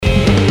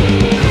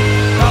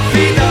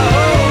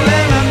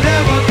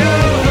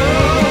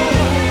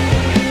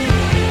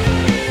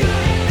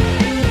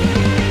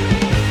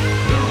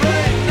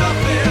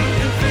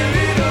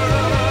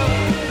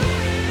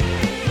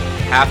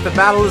Half the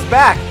Battle is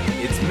back.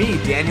 It's me,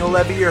 Daniel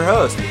Levy, your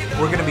host.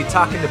 We're going to be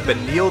talking to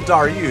Beneil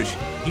Dariush.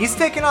 He's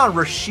taking on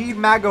Rashid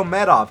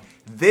Magomedov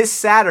this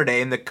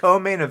Saturday in the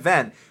co-main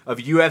event of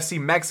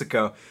UFC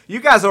Mexico. You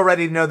guys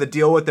already know the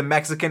deal with the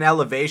Mexican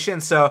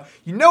elevation, so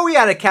you know we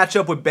had to catch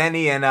up with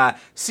Benny and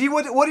see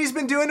what he's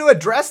been doing to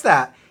address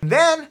that.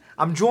 Then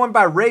I'm joined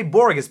by Ray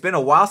Borg. It's been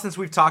a while since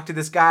we've talked to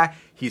this guy.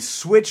 He's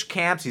switched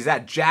camps. He's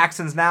at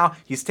Jackson's now.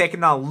 He's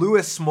taking on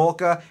Louis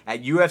Smolka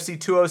at UFC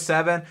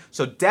 207.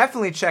 So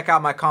definitely check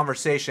out my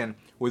conversation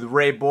with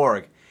Ray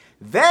Borg.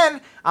 Then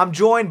I'm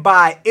joined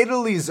by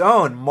Italy's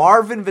own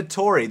Marvin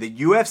Vettori, the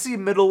UFC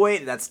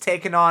middleweight that's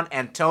taken on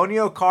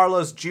Antonio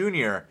Carlos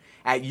Jr.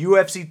 at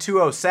UFC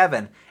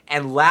 207.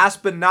 And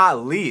last but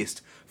not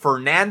least,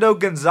 Fernando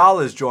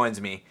Gonzalez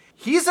joins me.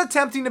 He's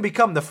attempting to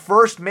become the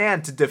first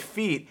man to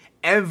defeat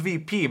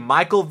MVP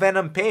Michael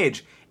Venom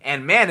Page.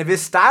 And man, if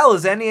his style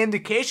is any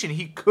indication,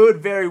 he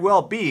could very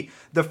well be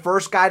the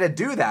first guy to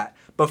do that.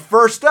 But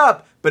first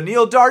up,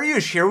 Beneil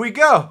Dariush, here we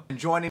go. And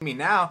joining me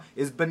now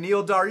is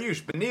Beneil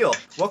Dariush. Beneil,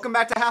 welcome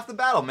back to Half the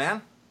Battle,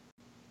 man.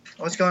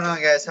 What's going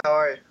on, guys? How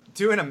are you?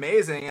 Doing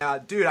amazing.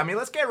 Dude,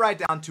 let's get right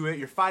down to it.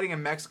 You're fighting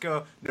in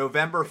Mexico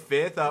November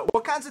 5th.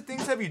 What kinds of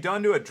things have you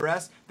done to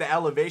address the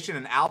elevation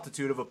and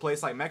altitude of a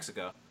place like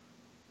Mexico?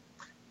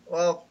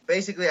 Well,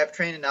 basically, I've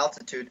trained in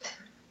altitude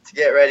to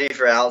get ready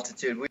for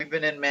altitude. We've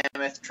been in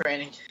Mammoth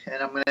training,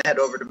 and I'm going to head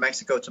over to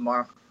Mexico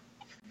tomorrow.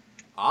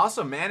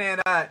 Awesome, man.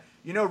 And,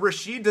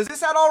 Rashid, does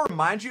this at all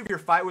remind you of your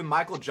fight with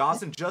Michael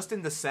Johnson, just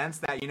in the sense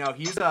that,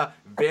 he's a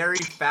very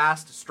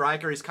fast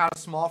striker. He's kind of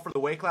small for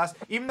the weight class.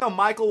 Even though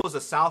Michael was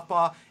a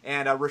southpaw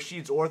and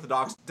Rashid's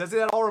orthodox, does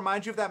it at all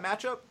remind you of that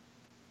matchup?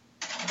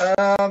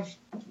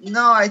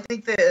 No, I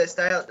think that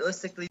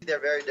stylistically they're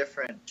very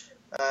different.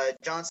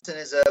 Johnson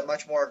is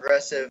much more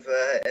aggressive,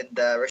 and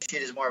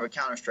Rashid is more of a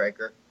counter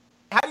striker.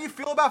 How do you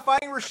feel about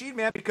fighting Rashid,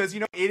 man? Because,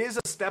 it is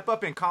a step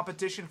up in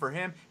competition for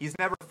him. He's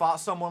never fought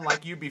someone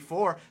like you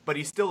before, but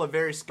he's still a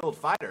very skilled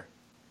fighter.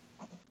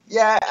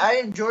 Yeah, I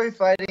enjoy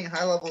fighting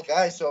high-level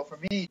guys, so for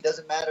me, it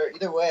doesn't matter.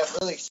 Either way, I'm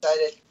really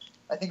excited.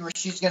 I think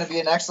Rashid's going to be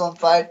an excellent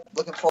fight.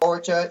 Looking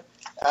forward to it.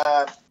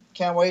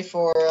 Can't wait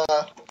for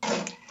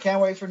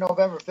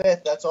November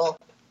 5th. That's all.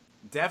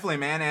 Definitely,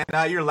 man.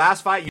 And your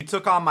last fight, you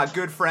took on my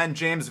good friend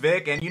James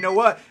Vick. And you know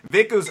what?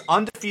 Vick was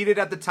undefeated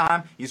at the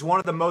time. He's one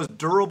of the most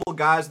durable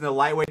guys in the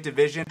lightweight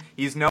division.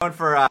 He's known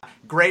for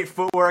great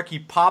footwork. He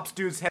pops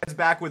dudes' heads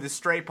back with his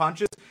straight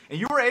punches. And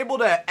you were able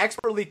to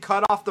expertly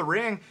cut off the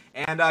ring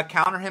and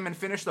counter him and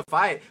finish the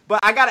fight.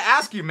 But I got to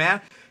ask you, man,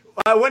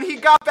 when he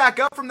got back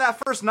up from that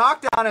first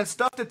knockdown and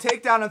stuffed a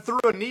takedown and threw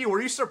a knee,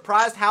 were you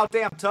surprised how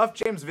damn tough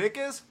James Vick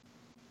is?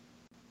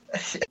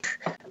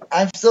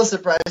 I'm still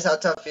surprised how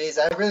tough he is.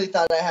 I really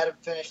thought I had him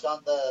finished on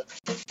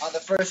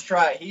the first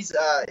try. He's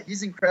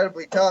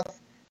incredibly tough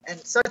and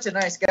such a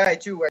nice guy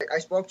too. I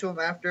spoke to him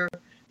after.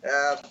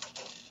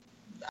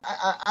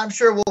 I'm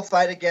sure we'll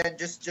fight again.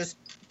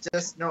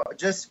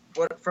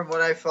 From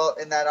what I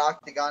felt in that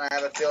octagon, I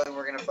have a feeling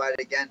we're gonna fight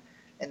again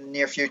in the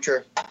near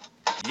future.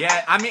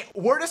 Yeah,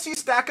 where does he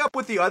stack up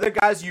with the other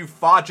guys you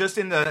fought, just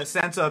in the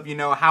sense of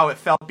how it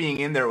felt being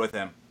in there with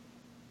him?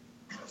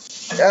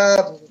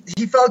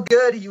 He felt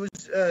good. He was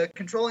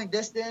controlling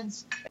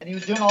distance, and he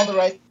was doing all the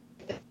right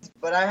things.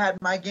 But I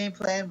had my game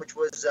plan, which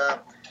was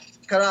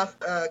cut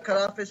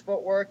off his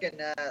footwork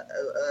and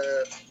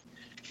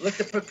look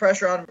to put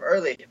pressure on him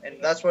early, and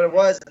that's what it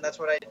was, and that's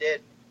what I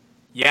did.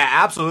 Yeah,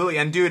 absolutely.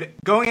 And dude,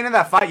 going into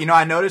that fight,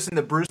 I noticed in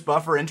the Bruce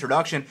Buffer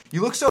introduction,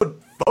 you look so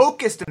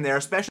focused in there,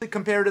 especially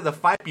compared to the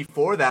fight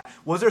before that.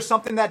 Was there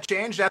something that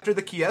changed after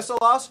the Chiesa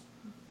loss?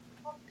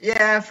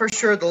 Yeah, for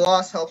sure. The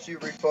loss helps you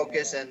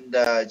refocus and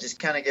just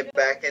kind of get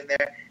back in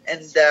there.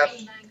 And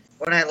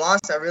when I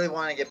lost, I really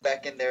want to get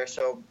back in there.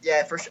 So,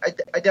 yeah, for sure,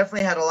 I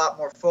definitely had a lot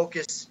more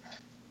focus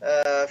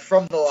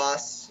from the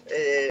loss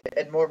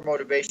and more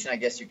motivation, I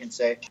guess you can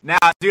say. Now,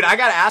 dude, I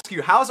got to ask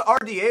you, how's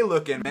RDA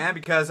looking, man?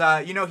 Because,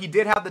 he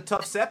did have the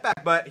tough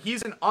setback, but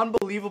he's an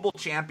unbelievable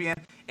champion.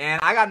 And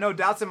I got no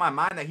doubts in my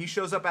mind that he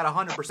shows up at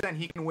 100%,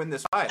 he can win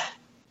this fight.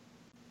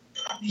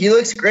 He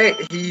looks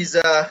great.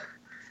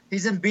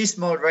 He's in beast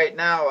mode right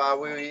now.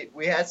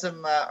 We had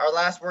some our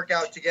last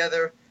workout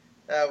together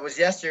was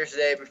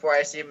yesterday before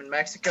I see him in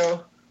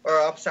Mexico.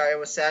 Or I'm sorry, it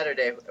was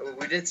Saturday.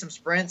 We did some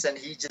sprints and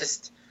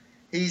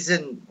he's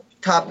in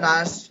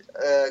top-notch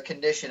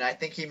condition. I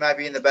think he might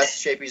be in the best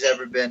shape he's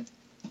ever been.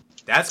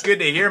 That's good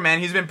to hear, man.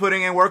 He's been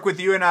putting in work with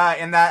you in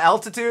that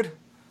altitude?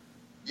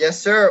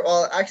 Yes, sir.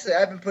 Well, actually,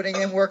 I've been putting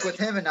in work with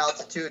him in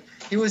altitude.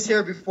 He was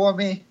here before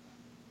me.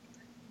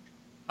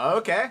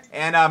 Okay.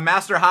 And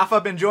Master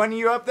Hoffa been joining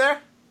you up there?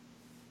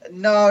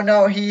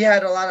 No, he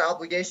had a lot of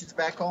obligations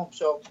back home,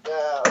 so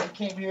we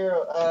came here,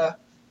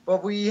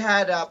 but we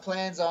had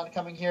plans on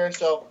coming here,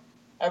 so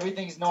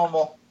everything's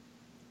normal.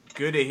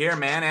 Good to hear,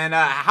 man. And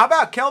how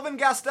about Kelvin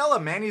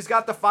Gastelum, man? He's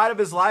got the fight of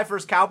his life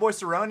versus Cowboy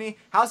Cerrone.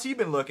 How's he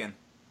been looking?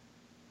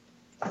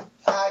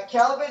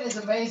 Kelvin is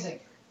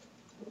amazing.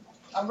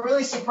 I'm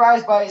really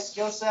surprised by his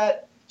skill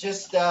set.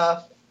 Just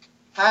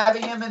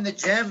having him in the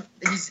gym,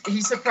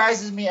 he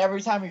surprises me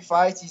every time he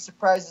fights. He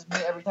surprises me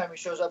every time he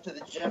shows up to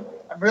the gym.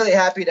 I'm really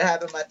happy to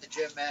have him at the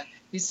gym, man.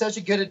 He's such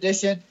a good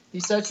addition.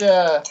 He's such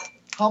a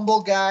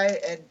humble guy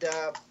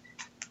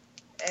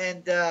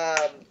and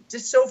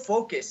just so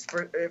focused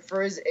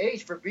for his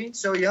age, for being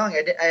so young.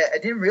 I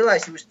didn't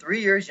realize he was 3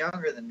 years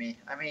younger than me.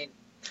 I mean,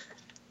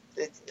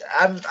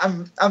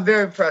 I'm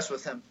very impressed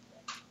with him.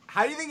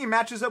 How do you think he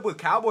matches up with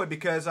Cowboy?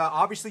 Because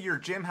obviously your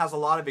gym has a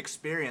lot of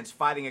experience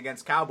fighting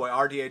against Cowboy.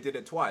 RDA did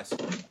it twice.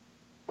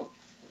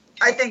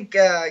 I think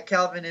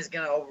Calvin is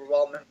going to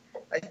overwhelm him.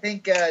 I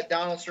think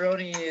Donald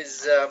Cerrone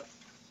is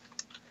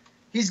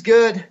he's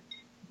good,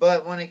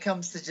 but when it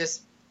comes to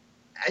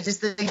I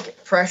just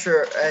think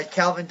pressure,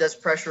 Calvin does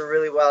pressure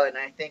really well, and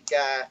I think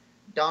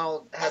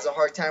Donald has a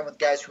hard time with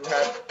guys who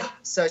have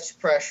such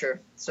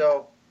pressure.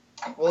 So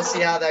we'll see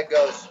how that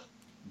goes.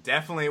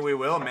 Definitely we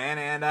will, man.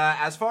 And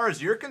as far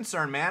as you're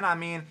concerned, man, I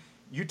mean,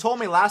 you told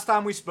me last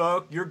time we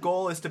spoke your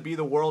goal is to be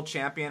the world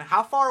champion.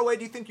 How far away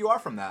do you think you are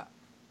from that?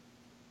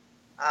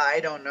 I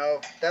don't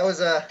know. That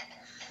was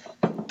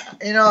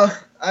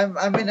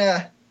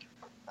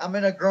I'm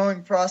in a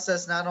growing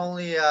process, not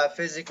only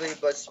physically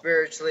but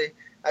spiritually.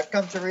 I've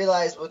come to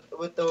realize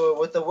with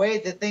the way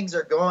that things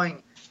are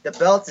going, the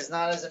belt is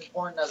not as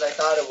important as I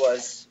thought it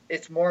was.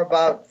 It's more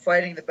about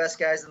fighting the best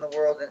guys in the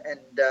world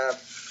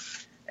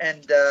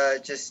and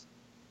just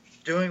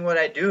doing what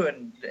I do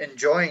and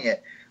enjoying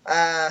it.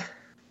 At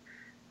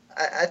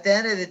the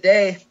end of the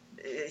day,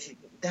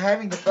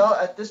 having the belt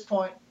at this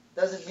point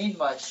doesn't mean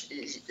much.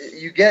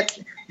 You get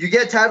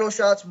title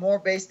shots more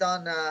based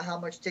on how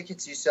much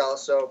tickets you sell.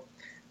 So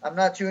I'm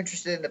not too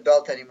interested in the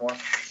belt anymore.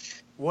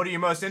 What are you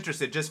most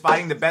interested? Just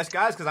fighting the best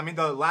guys? Because I mean,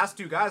 the last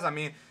two guys. I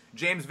mean,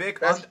 James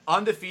Vick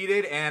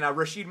undefeated and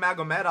Rashid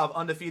Magomedov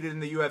undefeated in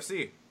the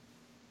UFC.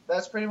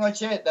 That's pretty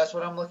much it. That's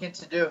what I'm looking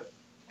to do.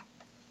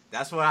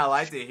 That's what I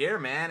like to hear,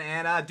 man.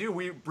 And dude,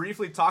 we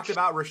briefly talked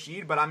about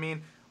Rashid, but I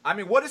mean,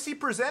 what does he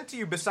present to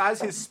you besides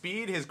his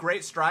speed, his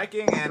great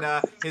striking,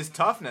 and his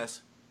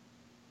toughness?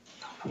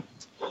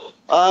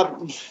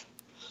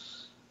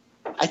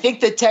 I think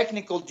the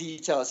technical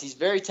details. He's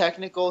very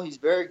technical. He's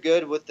very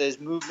good with his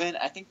movement.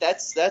 I think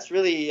that's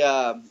really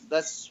I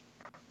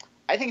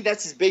think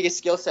that's his biggest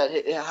skill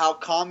set. How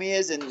calm he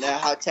is and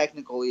how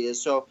technical he is.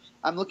 So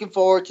I'm looking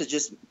forward to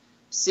just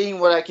seeing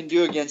what I can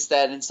do against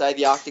that inside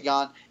the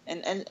octagon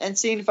and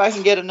seeing if I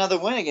can get another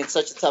win against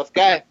such a tough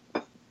guy.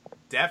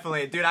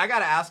 Definitely. Dude, I got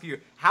to ask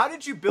you, how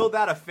did you build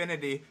that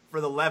affinity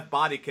for the left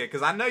body kick?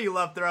 Because I know you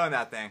love throwing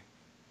that thing.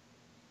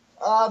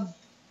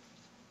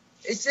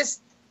 It's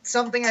just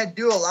something I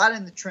do a lot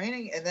in the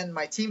training, and then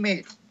my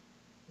teammate,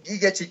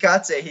 Giga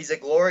Chikadze, he's a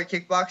Glory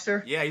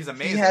kickboxer. Yeah, he's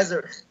amazing.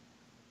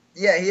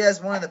 He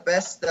has one of the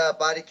best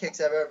body kicks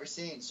I've ever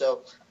seen.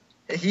 So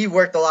he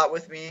worked a lot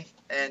with me,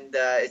 and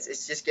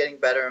it's just getting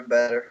better and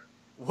better.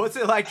 What's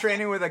it like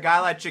training with a guy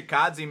like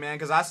Chikadze, man?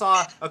 Because I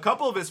saw a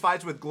couple of his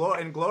fights with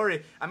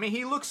Glory. I mean,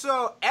 he looks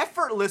so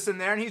effortless in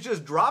there, and he's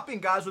just dropping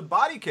guys with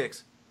body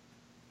kicks.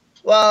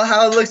 Well,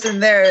 how it looks in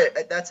there,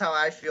 that's how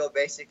I feel,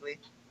 basically.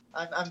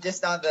 I'm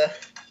just on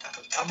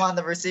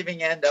the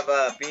receiving end of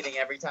a beating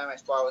every time I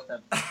spar with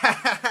him.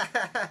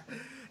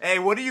 Hey,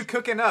 what are you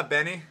cooking up,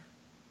 Benny?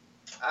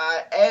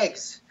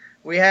 Eggs.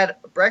 We had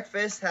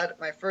breakfast, had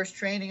my first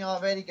training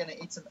already, gonna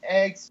eat some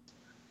eggs,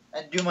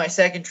 and do my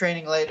second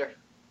training later.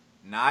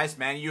 Nice,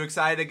 man. You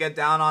excited to get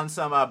down on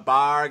some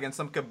barg and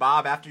some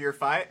kebab after your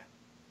fight?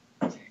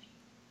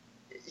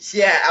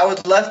 Yeah, I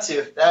would love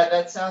to.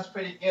 That sounds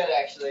pretty good,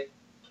 actually.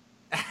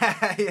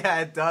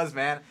 Yeah, it does,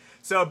 man.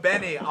 So,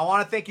 Benny, I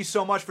want to thank you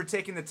so much for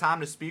taking the time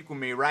to speak with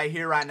me right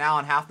here, right now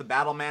on Half the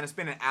Battle, man. It's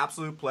been an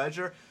absolute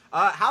pleasure.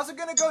 How's it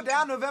going to go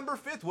down November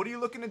 5th? What are you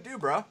looking to do,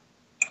 bro?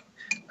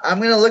 I'm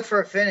going to look for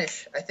a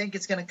finish. I think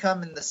it's going to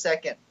come in the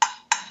second.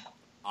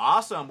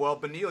 Awesome. Well,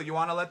 Beneil, you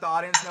want to let the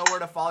audience know where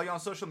to follow you on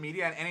social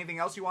media and anything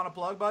else you want to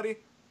plug, buddy?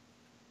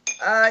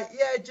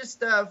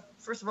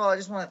 First of all, I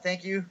just want to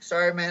thank you.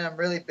 Sorry, man, I'm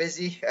really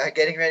busy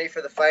getting ready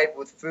for the fight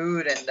with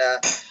food, and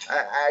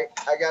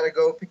I got to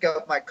go pick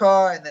up my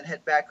car and then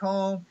head back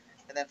home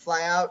and then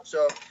fly out.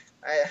 So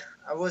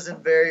I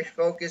wasn't very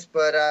focused,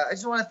 but I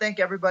just want to thank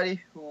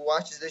everybody who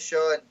watches this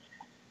show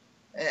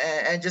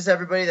and just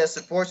everybody that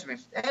supports me.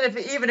 And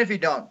even if you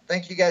don't,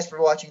 thank you guys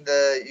for watching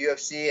the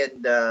UFC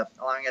and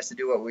allowing us to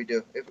do what we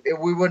do. If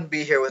we wouldn't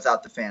be here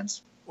without the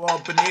fans. Well,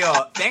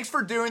 Beneil, thanks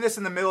for doing this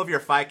in the middle of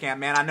your fight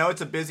camp, man. I know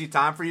it's a busy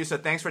time for you, so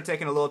thanks for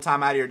taking a little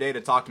time out of your day to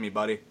talk to me,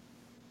 buddy.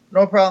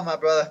 No problem, my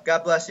brother.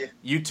 God bless you.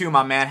 You too,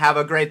 my man. Have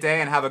a great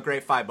day and have a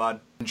great fight, bud.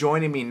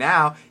 Joining me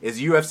now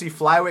is UFC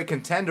flyweight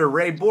contender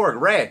Ray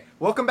Borg. Ray,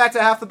 welcome back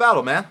to Half the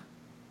Battle, man.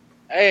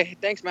 Hey,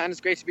 thanks, man.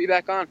 It's great to be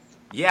back on.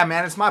 Yeah,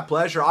 man, it's my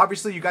pleasure.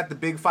 Obviously, you got the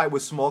big fight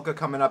with Smolka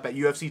coming up at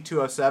UFC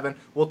 207.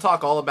 We'll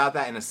talk all about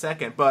that in a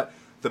second, but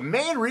the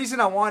main reason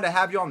I wanted to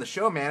have you on the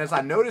show, man, is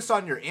I noticed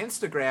on your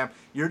Instagram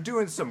you're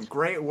doing some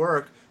great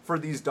work for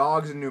these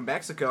dogs in New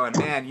Mexico. And,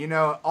 man, you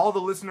know, all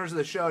the listeners of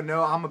the show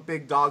know I'm a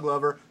big dog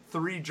lover.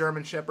 3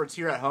 German Shepherds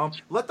here at home.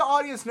 Let the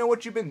audience know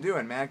what you've been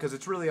doing, man, because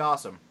it's really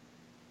awesome.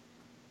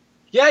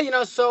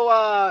 Yeah,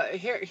 so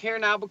here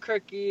in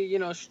Albuquerque,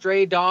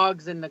 stray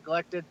dogs and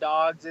neglected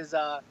dogs is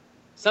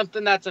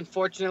something that's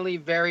unfortunately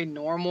very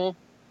normal.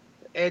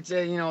 It's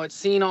it's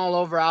seen all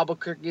over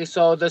Albuquerque.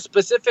 So the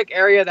specific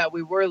area that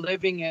we were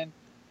living in,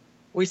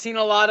 we seen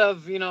a lot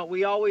of,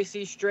 we always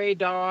see stray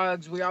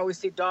dogs. We always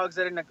see dogs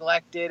that are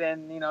neglected.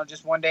 And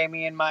just one day,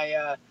 me and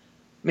my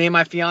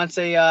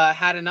fiance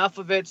had enough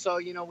of it. So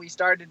we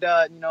started,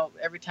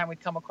 every time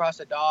we'd come across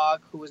a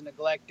dog who was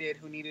neglected,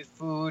 who needed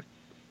food,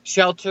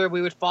 shelter,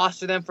 we would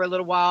foster them for a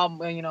little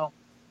while.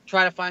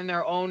 Try to find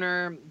their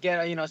owner,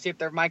 get see if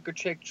they're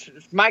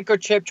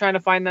microchip, trying to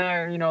find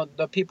their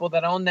the people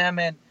that own them.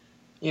 And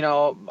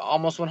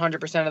almost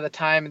 100% of the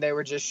time they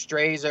were just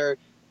strays, or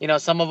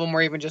some of them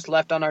were even just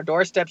left on our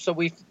doorstep. So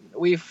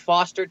we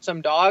fostered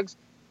some dogs,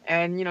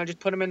 and just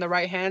put them in the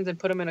right hands and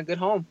put them in a good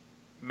home.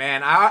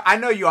 Man, I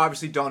know you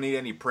obviously don't need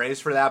any praise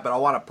for that, but I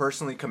want to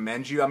personally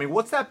commend you. I mean,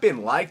 what's that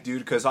been like,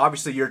 dude? Because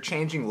obviously you're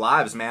changing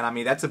lives, man. I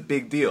mean, that's a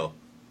big deal.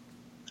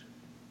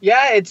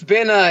 Yeah, it's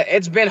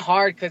been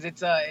hard because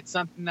it's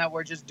something that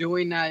we're just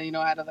doing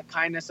out of the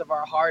kindness of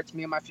our hearts.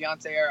 Me and my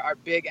fiance are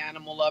big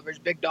animal lovers,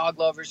 big dog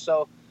lovers.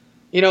 So,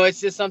 it's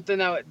just something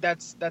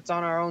that's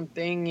on our own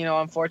thing.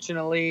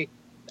 Unfortunately,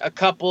 a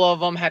couple of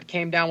them had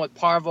came down with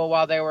parvo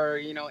while they were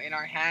in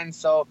our hands.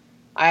 So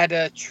I had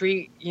to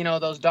treat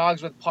those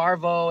dogs with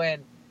parvo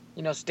and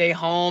stay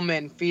home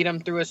and feed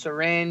them through a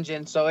syringe.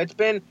 And so it's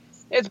been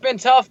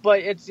tough, but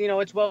it's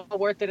it's well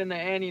worth it in the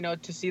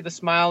end, to see the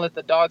smile that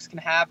the dogs can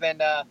have,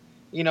 and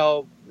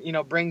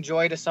bring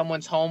joy to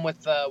someone's home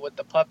with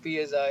the puppy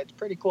is it's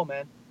pretty cool,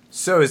 man.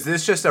 So is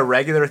this just a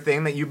regular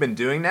thing that you've been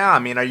doing now? I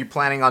mean, are you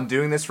planning on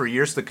doing this for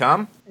years to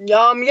come?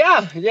 Yeah.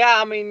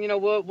 I mean,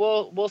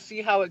 we'll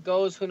see how it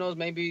goes. Who knows?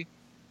 Maybe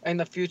in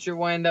the future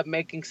we'll end up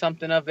making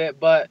something of it.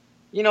 But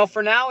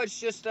for now, it's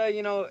just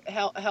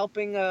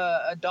helping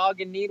a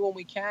dog in need when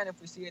we can. If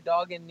we see a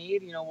dog in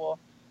need,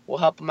 we'll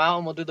help them out,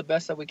 and we'll do the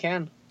best that we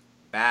can.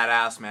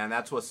 Badass, man.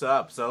 That's what's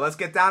up. So let's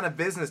get down to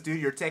business, dude.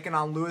 You're taking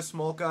on Louis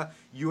Smolka,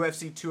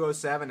 UFC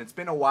 207. It's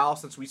been a while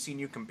since we've seen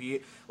you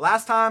compete.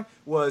 Last time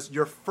was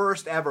your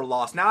first ever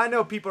loss. Now, I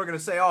know people are going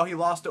to say, oh, he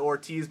lost to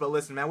Ortiz, but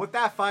listen, man, with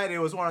that fight, it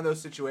was one of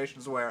those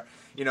situations where,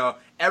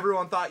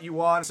 everyone thought you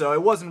won, so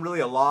it wasn't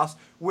really a loss.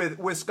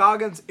 With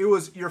Scoggins, it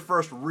was your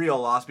first real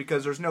loss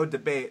because there's no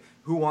debate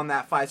who won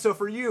that fight. So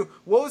for you,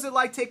 what was it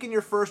like taking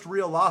your first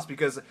real loss?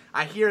 Because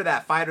I hear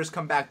that fighters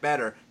come back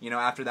better,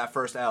 after that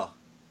first L.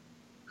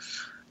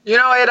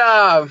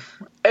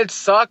 It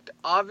sucked,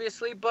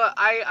 obviously, but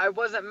I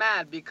wasn't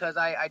mad because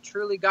I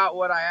truly got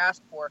what I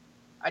asked for.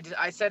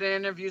 I said in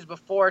interviews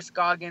before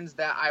Scoggins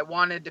that I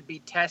wanted to be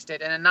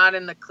tested, and not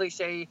in the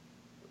cliche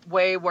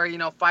way where,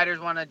 fighters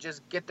want to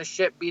just get the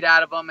shit beat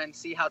out of them and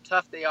see how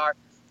tough they are.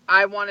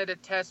 I wanted to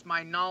test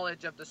my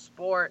knowledge of the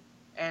sport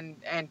and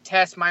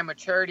test my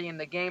maturity in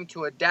the game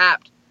to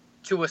adapt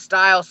to a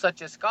style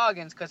such as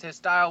Scoggins, because his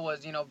style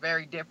was,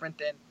 very different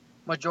than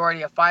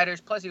majority of fighters.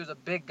 Plus, he was a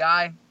big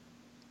guy.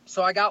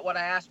 So I got what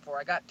I asked for.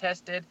 I got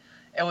tested.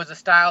 It was a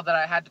style that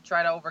I had to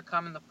try to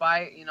overcome in the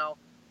fight.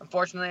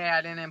 Unfortunately,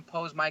 I didn't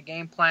impose my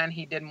game plan.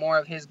 He did more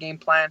of his game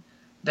plan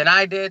than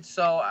I did.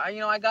 So,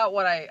 I got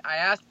what I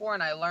asked for,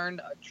 and I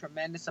learned a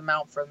tremendous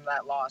amount from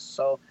that loss.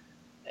 So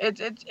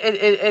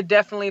it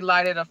definitely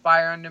lighted a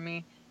fire under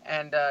me.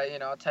 And,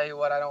 I'll tell you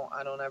what, I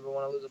don't ever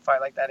want to lose a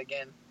fight like that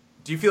again.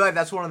 Do you feel like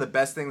that's one of the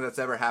best things that's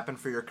ever happened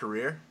for your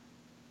career?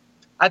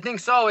 I think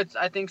so.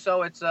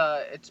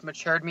 It's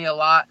matured me a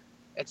lot.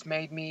 It's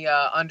made me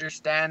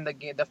understand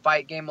the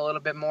fight game a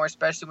little bit more,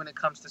 especially when it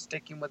comes to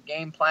sticking with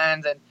game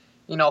plans and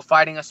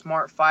fighting a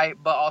smart fight,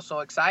 but also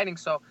exciting.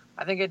 So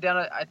I think it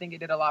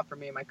did a lot for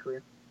me in my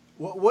career.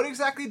 What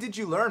exactly did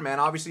you learn, man?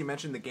 Obviously, you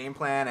mentioned the game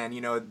plan and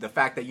the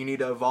fact that you need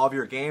to evolve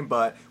your game,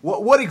 but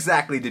what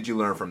exactly did you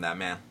learn from that,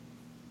 man?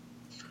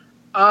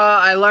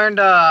 I learned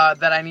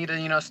that I need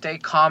to stay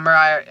calmer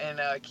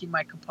and keep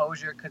my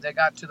composure, because I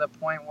got to the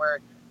point where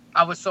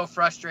I was so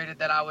frustrated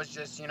that I was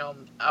just,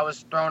 I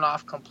was thrown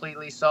off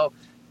completely. So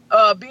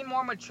being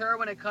more mature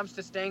when it comes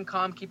to staying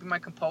calm, keeping my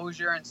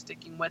composure, and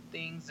sticking with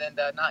things, and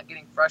not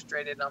getting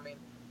frustrated. I mean,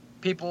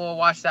 people will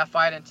watch that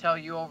fight and tell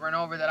you over and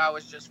over that I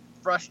was just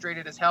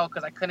frustrated as hell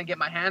because I couldn't get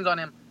my hands on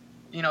him,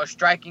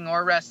 striking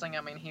or wrestling.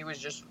 I mean, he was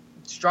just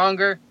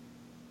stronger,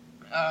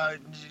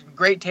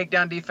 great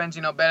takedown defense,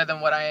 better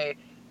than what I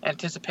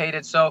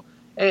anticipated. So,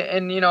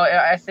 and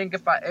I think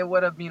if it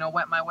would have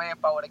went my way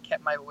if I would have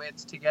kept my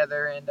wits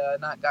together and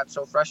not got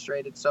so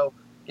frustrated. So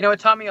it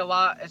taught me a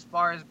lot as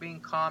far as being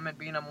calm and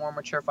being a more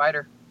mature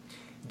fighter.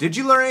 Did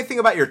you learn anything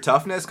about your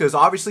toughness? Because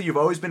obviously you've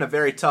always been a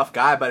very tough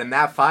guy, but in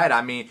that fight,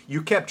 I mean,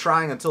 you kept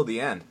trying until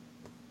the end.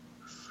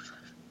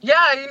 Yeah,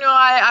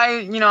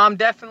 I'm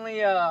definitely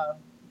a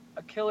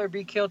killer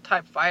be killed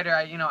type fighter.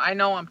 I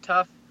know I'm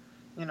tough.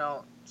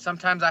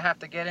 Sometimes I have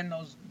to get in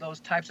those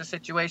types of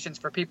situations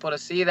for people to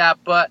see that,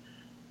 but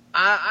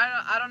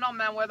I don't know,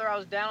 man, whether I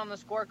was down on the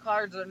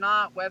scorecards or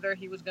not, whether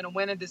he was going to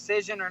win a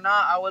decision or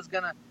not, I was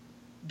going to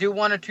do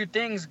one or two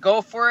things: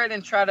 go for it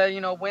and try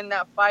to, win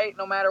that fight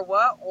no matter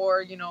what,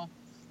 or,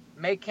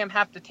 make him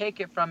have to take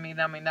it from me.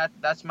 I mean,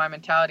 that's my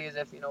mentality. Is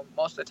if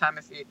most of the time,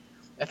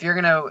 if you're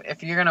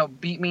gonna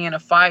beat me in a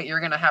fight, you're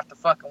gonna have to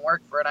fucking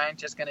work for it. I ain't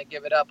just gonna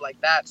give it up like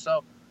that.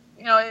 So,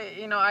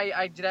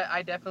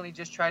 I definitely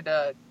just tried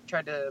to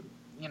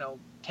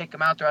take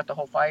him out throughout the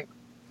whole fight.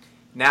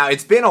 Now,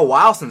 it's been a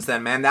while since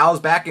then, man. That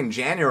was back in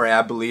January,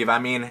 I believe. I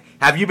mean,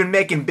 have you been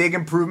making big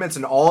improvements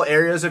in all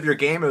areas of your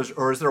game,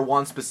 or is there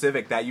one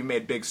specific that you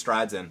made big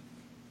strides in?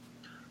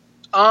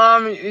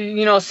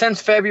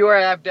 Since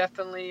February, I've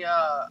definitely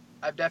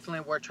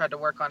tried to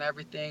work on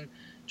everything,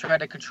 tried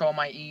to control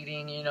my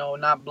eating,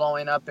 not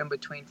blowing up in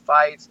between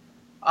fights.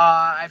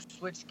 I've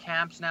switched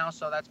camps now,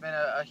 so that's been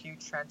a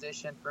huge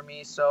transition for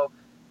me. So,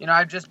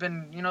 I've just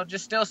been,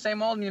 just still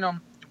same old,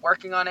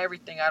 working on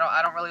everything.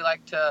 I don't really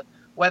like to,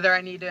 whether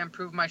I need to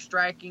improve my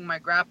striking, my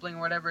grappling,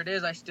 whatever it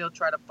is, I still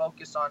try to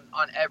focus on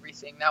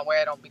everything. That way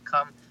I don't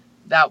become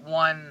that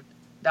one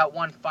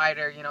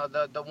fighter,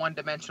 the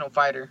one-dimensional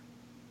fighter.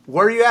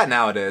 Where are you at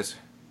nowadays?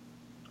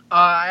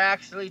 I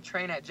actually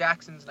train at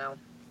Jackson's now.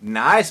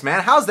 Nice,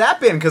 man. How's that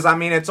been? Because, I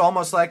mean, it's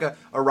almost like a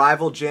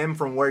rival gym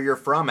from where you're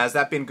from. Has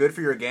that been good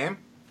for your game?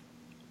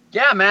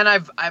 Yeah, man.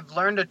 I've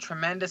learned a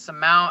tremendous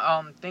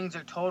amount. Things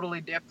are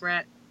totally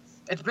different.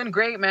 It's been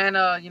great, man.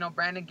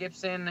 Brandon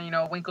Gibson,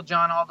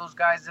 Winklejohn, all those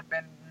guys have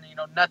been,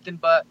 nothing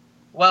but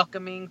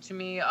welcoming to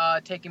me,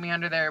 taking me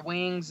under their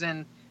wings,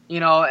 and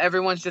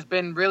everyone's just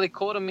been really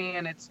cool to me,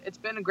 and it's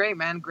been great,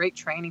 man. Great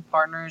training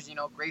partners,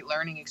 great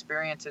learning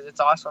experiences. It's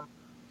awesome.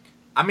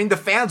 I mean, the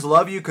fans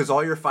love you because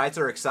all your fights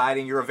are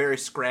exciting. You're a very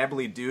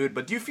scrambly dude,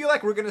 but do you feel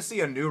like we're gonna see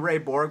a new Ray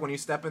Borg when you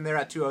step in there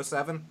at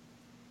 207?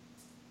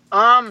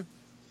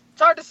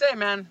 It's hard to say,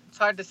 man. It's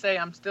hard to say.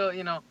 I'm still,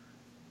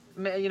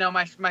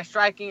 my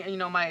striking,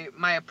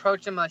 my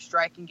approach in my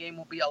striking game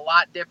will be a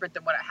lot different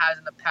than what it has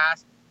in the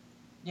past.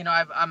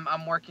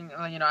 I'm working,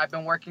 I've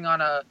been working on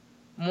a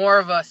more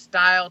of a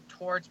style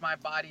towards my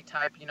body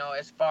type,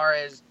 as far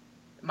as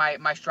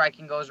my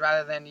striking goes,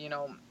 rather than,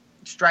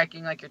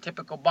 striking like your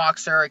typical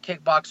boxer or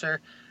kickboxer.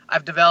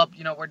 I've developed,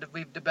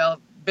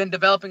 been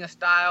developing a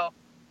style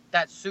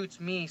that suits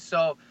me.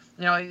 So,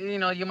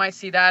 you might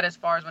see that as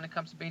far as when it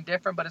comes to being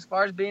different, but as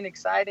far as being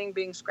exciting,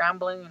 being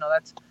scrambling,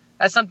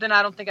 that's something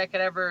I don't think I could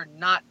ever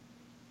not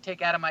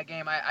take out of my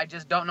game. I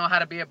just don't know how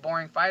to be a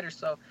boring fighter.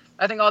 So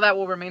I think all that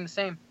will remain the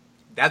same.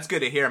 That's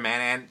good to hear,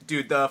 man. And,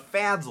 dude, the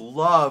fans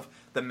love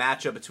the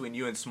matchup between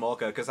you and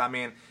Smolka because, I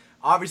mean,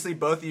 obviously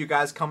both of you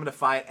guys come to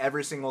fight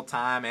every single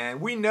time, and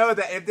we know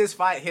that if this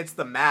fight hits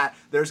the mat,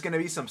 there's going to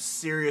be some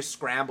serious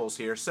scrambles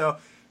here. So,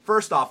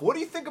 first off, what do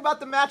you think about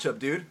the matchup,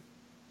 dude?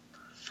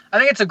 I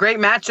think it's a great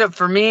matchup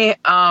for me.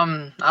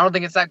 I don't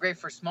think it's that great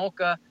for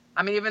Smolka.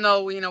 I mean, even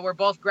though, we're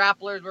both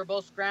grapplers, we're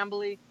both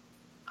scrambly,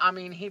 I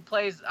mean, he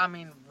plays,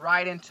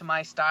 right into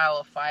my style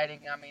of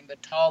fighting. I mean, the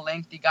tall,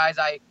 lengthy guys,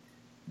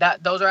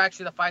 those are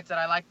actually the fights that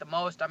I like the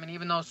most. I mean,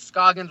 even though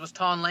Scoggins was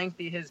tall and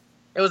lengthy,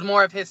 it was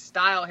more of his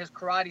style, his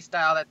karate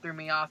style that threw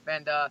me off.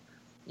 And,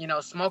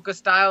 Smolka's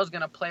style is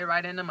going to play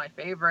right into my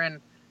favor.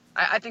 And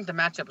I think the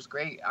matchup was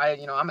great.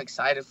 I'm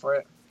excited for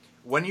it.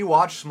 When you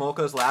watched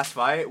Smolka's last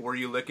fight, were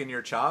you licking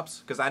your chops?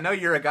 Because I know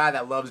you're a guy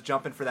that loves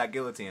jumping for that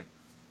guillotine.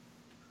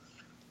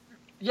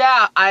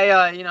 Yeah,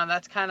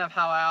 that's kind of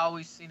how I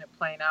always seen it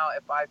playing out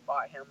if I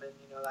fought him. And,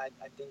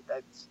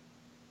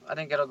 I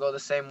think it'll go the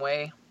same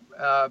way,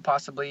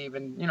 possibly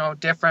even,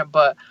 different.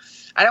 But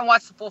I didn't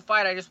watch the full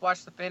fight. I just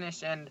watched the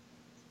finish. And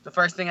the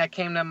first thing that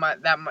came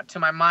to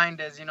my mind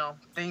is,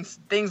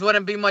 things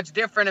wouldn't be much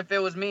different if it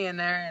was me in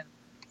there. And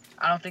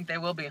I don't think they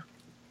will be.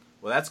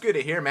 Well, that's good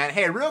to hear, man.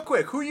 Hey, real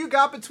quick, who you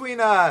got between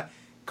Conor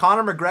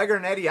McGregor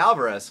and Eddie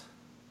Alvarez?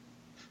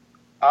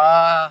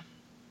 I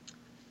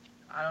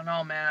don't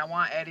know, man. I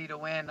want Eddie to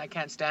win. I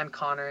can't stand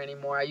Conor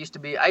anymore. I used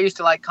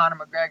to like Conor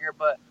McGregor,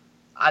 but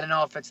I don't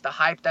know if it's the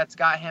hype that's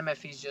got him,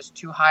 if he's just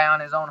too high on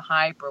his own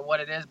hype or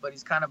what it is, but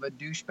he's kind of a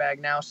douchebag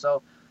now.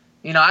 So,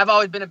 I've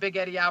always been a big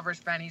Eddie Alvarez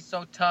fan. He's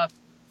so tough,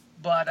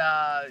 but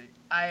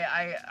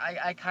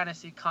I kind of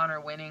see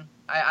Conor winning.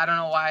 I don't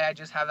know why. I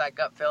just have that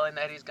gut feeling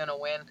that he's going to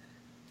win.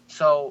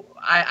 So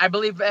I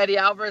believe Eddie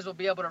Alvarez will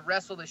be able to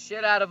wrestle the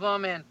shit out of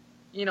him and,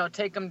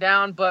 take him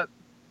down. But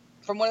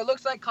from what it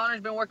looks like,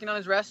 Conor's been working on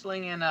his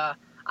wrestling. And I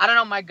don't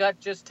know, my gut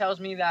just tells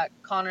me that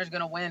Conor's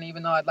going to win,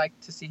 even though I'd like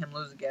to see him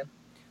lose again.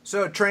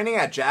 So training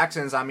at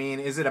Jackson's, I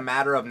mean, is it a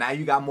matter of now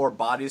you got more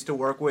bodies to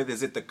work with?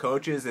 Is it the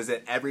coaches? Is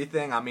it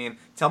everything? I mean,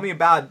 tell me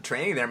about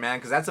training there, man,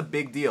 because that's a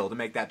big deal to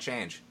make that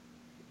change.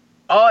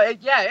 Oh,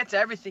 it's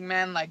everything,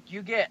 man. Like,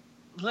 you get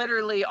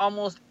literally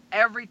almost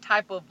every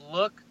type of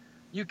look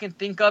you can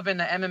think of in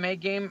the MMA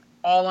game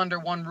all under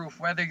one roof,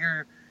 whether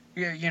you're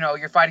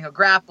fighting a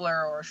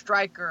grappler or a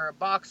striker or a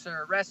boxer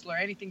or a wrestler,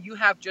 anything. You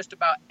have just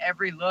about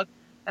every look.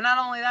 And not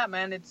only that,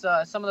 man, it's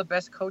some of the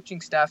best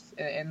coaching staff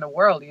in the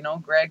world.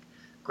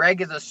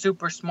 Greg is a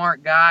super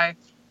smart guy.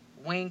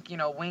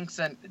 Winks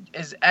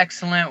is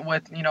excellent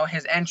with,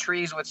 his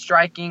entries with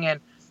striking, and,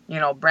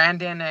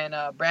 Brandon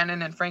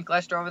and Frank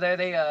Lester over there,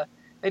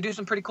 they do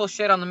some pretty cool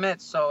shit on the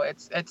mitts. So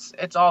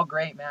it's all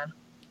great, man.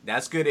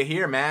 That's good to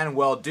hear, man.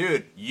 Well,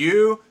 dude,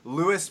 you,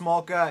 Louis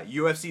Smolka,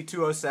 UFC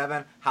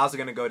 207, how's it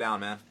going to go down,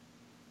 man?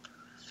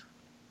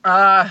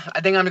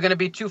 I think I'm gonna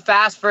be too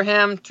fast for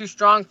him, too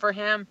strong for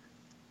him,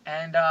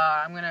 and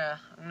I'm gonna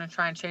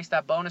try and chase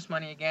that bonus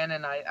money again.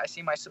 And I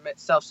see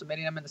myself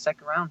submitting him in the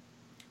second round.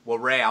 Well,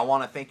 Ray, I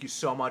want to thank you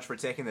so much for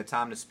taking the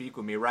time to speak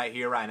with me right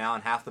here, right now,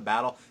 in Half the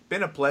Battle.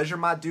 Been a pleasure,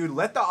 my dude.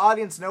 Let the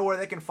audience know where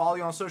they can follow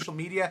you on social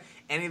media.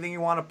 Anything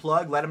you want to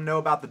plug, let them know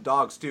about the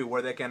dogs too,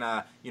 where they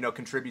can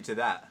contribute to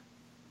that.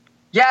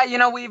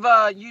 Yeah, we've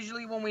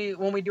usually when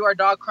we do our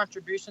dog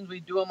contributions,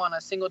 we do them on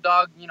a single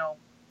dog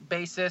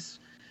basis.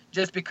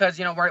 Just because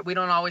we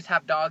don't always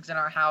have dogs in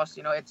our house,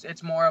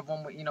 it's more of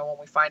when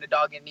we find a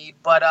dog in need.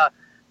 But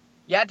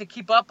to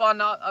keep up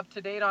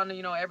to date on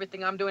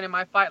everything I'm doing in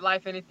my fight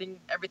life, everything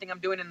I'm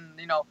doing in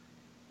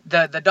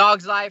the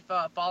dog's life.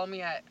 Follow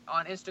me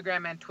on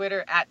Instagram and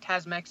Twitter at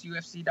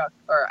TazMexUFC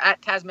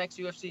at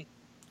TazMexUFC.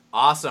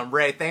 Awesome,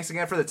 Ray. Thanks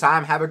again for the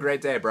time. Have a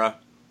great day, bro.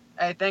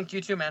 Hey, thank you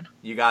too, man.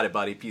 You got it,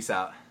 buddy. Peace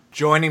out.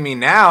 Joining me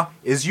now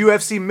is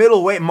UFC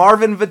middleweight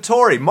Marvin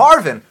Vettori.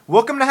 Marvin,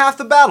 welcome to Half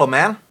the Battle,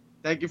 man.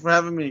 Thank you for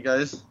having me,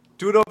 guys.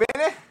 Tutto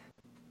bene?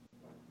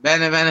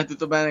 Bene,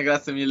 tutto bene,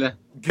 grazie mille.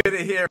 Good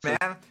to hear,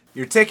 man.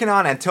 You're taking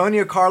on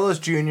Antonio Carlos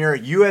Jr.,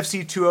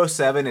 UFC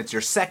 207. It's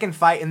your second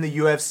fight in the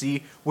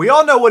UFC. We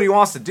all know what he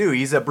wants to do.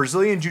 He's a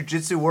Brazilian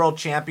Jiu-Jitsu world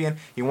champion.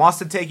 He wants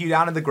to take you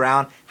down to the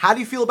ground. How do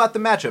you feel about the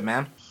matchup,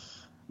 man?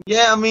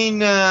 Yeah, I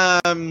mean,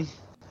 I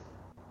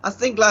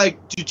think like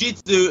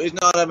Jiu-Jitsu is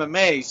not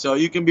MMA, so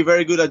you can be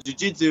very good at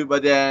Jiu-Jitsu,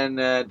 but then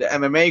the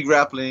MMA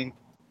grappling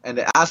and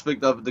the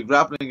aspect of the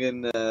grappling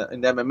in the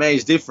MMA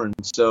is different.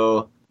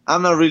 So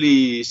I'm not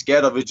really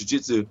scared of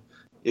Jiu-Jitsu.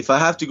 If I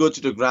have to go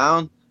to the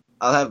ground,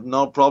 I'll have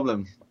no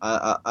problem.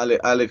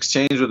 I'll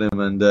exchange with him,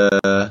 and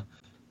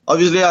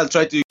obviously I'll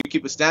try to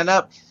keep a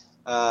stand-up.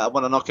 I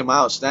want to knock him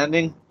out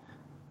standing,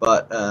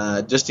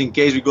 but just in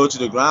case we go to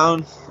the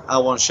ground, I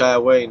won't shy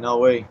away. No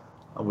way.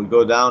 I will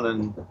go down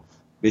and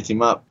beat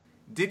him up.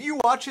 Did you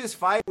watch his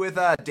fight with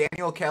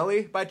Daniel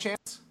Kelly by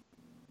chance?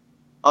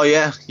 Oh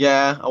yeah.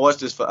 I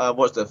watched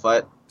that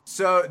fight.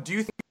 So, do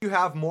you think you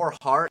have more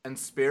heart and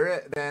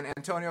spirit than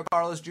Antonio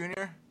Carlos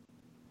Jr.?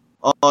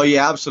 Oh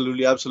yeah,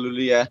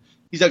 absolutely, yeah.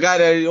 He's a guy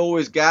that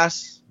always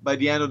gas by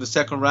the end of the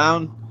second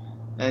round,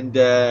 and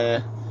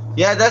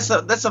that's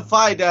a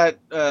fight that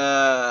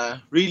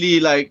really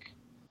like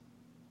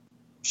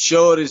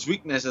showed his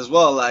weakness as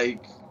well.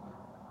 Like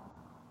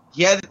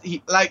he had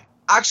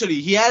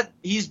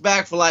his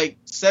back for like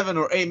 7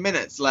 or 8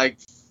 minutes, like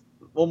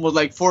almost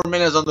like 4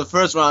 minutes on the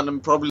first round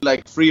and probably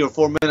like 3 or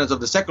 4 minutes of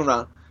the second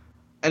round,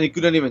 and he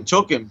couldn't even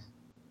choke him.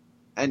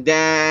 And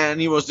then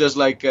he was just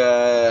like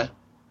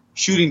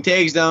shooting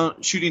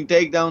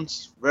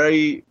takedowns,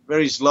 very,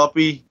 very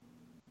sloppy.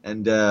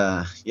 And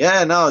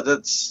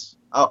that's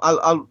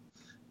I'll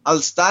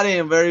study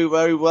him very,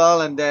 very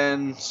well, and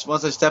then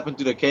once I step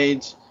into the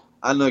cage,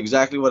 I know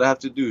exactly what I have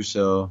to do.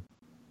 So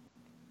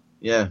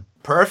yeah.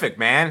 Perfect,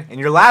 man. And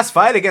your last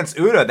fight against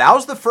Uda, that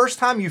was the first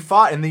time you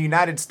fought in the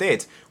United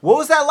States. What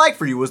was that like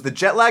for you? Was the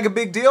jet lag a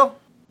big deal?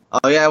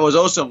 Oh yeah, it was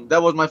awesome.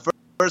 That was my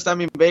first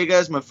time in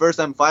Vegas, my first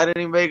time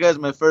fighting in Vegas,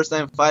 my first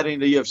time fighting in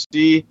the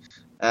UFC.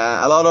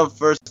 A lot of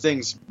first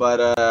things, but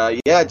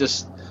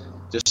just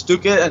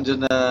took it and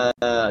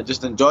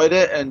just enjoyed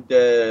it, and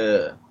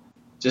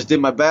just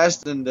did my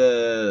best and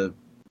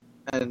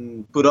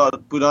put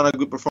on a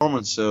good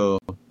performance. So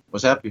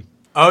was happy.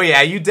 Oh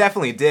yeah, you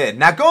definitely did.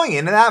 Now going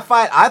into that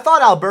fight, I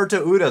thought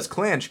Alberto Uda's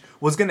clinch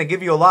was going to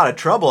give you a lot of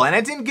trouble, and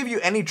it didn't give you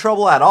any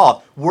trouble at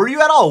all. Were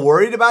you at all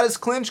worried about his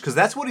clinch? Because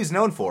that's what he's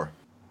known for.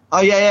 Oh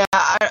yeah.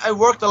 I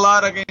worked a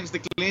lot against the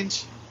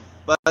clinch,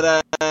 but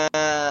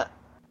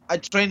I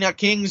trained at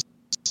Kings,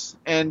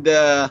 and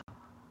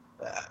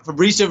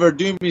Fabricio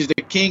Verdum is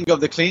the king of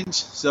the clinch,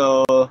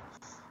 so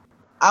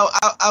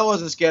I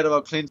wasn't scared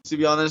about clinch, to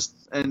be honest.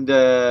 And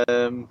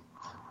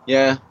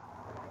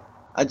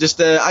I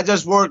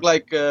just work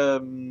like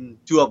to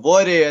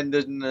avoid it, and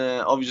then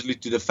obviously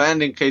to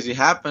defend in case it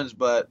happens,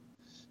 but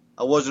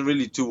I wasn't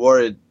really too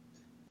worried.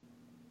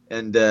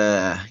 And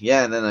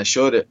and then I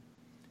showed it.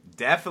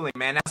 Definitely,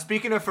 man. Now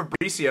speaking of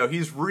Fabricio,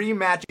 he's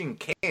rematching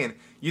Cain.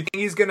 You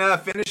think he's gonna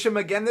finish him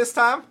again this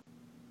time?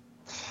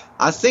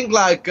 I think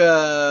like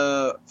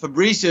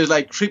Fabricio is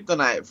like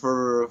kryptonite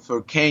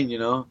for Cain,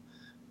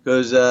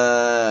 because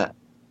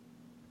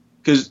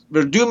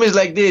Verdum is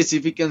like this.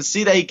 If he can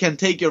see that he can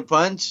take your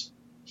punch,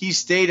 he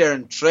stayed there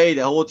and trade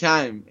the whole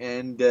time,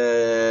 and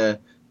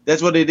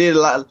that's what they did a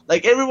lot.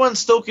 Like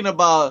everyone's talking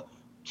about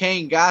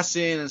Cain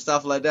gassing and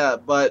stuff like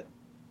that, but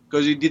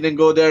because he didn't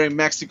go there in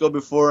Mexico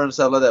before and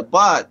stuff like that.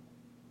 But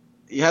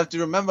you have to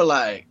remember,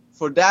 like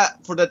for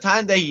the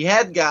time that he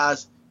had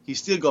gas, he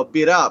still got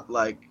beat up.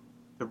 Like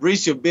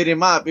Fabricio beat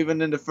him up even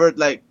in the first,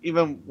 like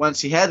even once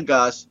he had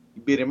gas,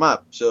 he beat him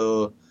up.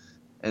 So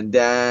I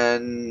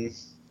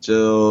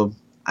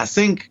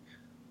think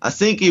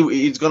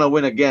he's gonna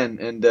win again,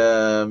 and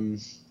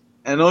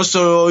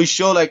also he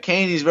showed like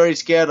Cain is very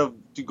scared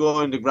to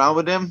go in the ground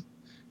with him,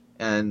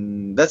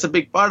 and that's a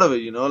big part of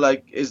it,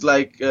 Like it's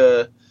like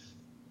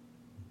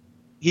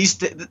his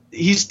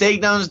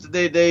takedowns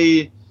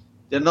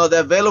they're not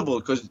available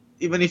because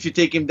even if you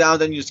take him down,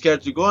 then you're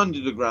scared to go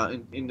into the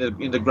ground in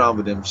the ground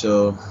with him.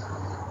 So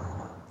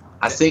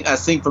I think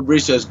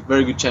Fabricio has a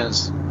very good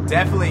chance.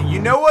 Definitely. You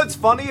know what's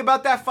funny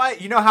about that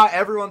fight? You know how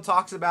everyone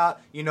talks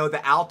about,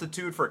 the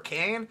altitude for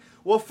Cain?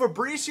 Well,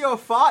 Fabricio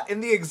fought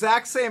in the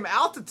exact same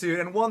altitude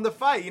and won the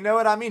fight. You know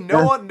what I mean?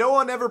 No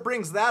one ever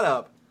brings that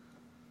up.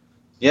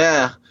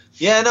 Yeah.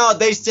 Yeah, no,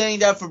 they saying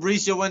that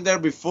Fabricio went there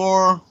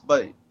before,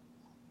 but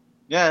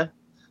yeah.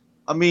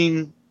 I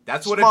mean,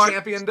 that's what smart, a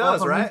champion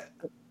does, right?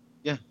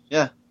 Yeah.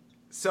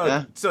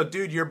 So,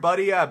 dude, your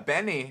buddy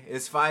Benny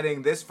is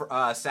fighting this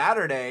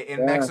Saturday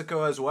in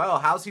Mexico as well.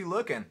 How's he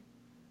looking?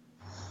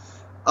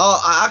 Oh,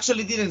 I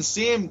actually didn't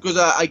see him because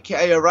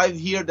I arrived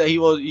here that he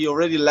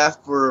already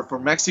left for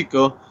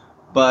Mexico.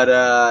 But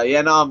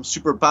no, I'm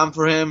super pumped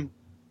for him.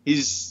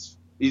 He's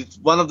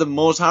one of the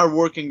most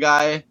hardworking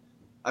guy.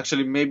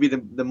 Actually, maybe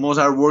the most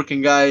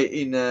hardworking guy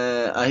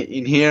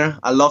in here.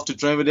 I love to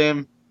train with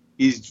him.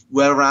 He's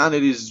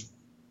well-rounded. He's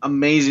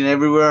amazing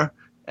everywhere.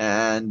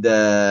 And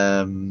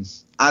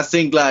I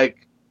think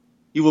like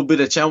he will be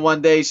the champ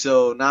one day.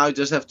 So now I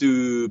just have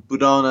to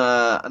put on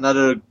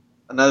another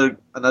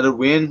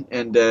win,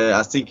 and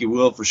I think he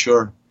will for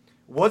sure.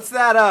 What's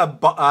that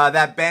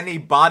that Benny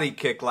body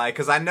kick like?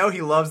 Because I know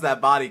he loves that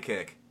body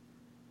kick.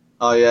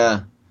 Oh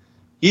yeah,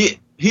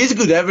 he's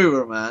good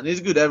everywhere, man.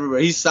 He's good everywhere.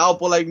 He's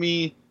southpaw like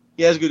me.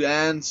 He has good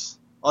hands.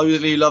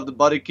 Obviously, he loves the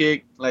body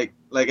kick like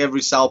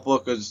every southpaw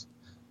because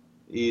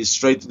he's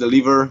straight to the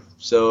liver.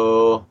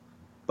 So,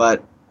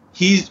 but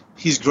his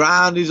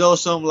ground is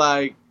awesome.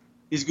 Like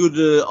he's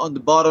good on the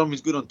bottom. He's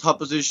good on top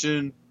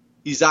position.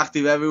 He's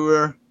active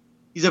everywhere.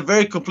 He's a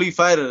very complete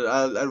fighter.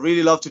 I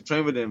really love to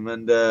train with him,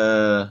 and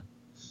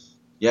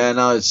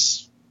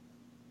it's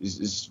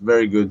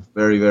very good,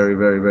 very, very,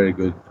 very, very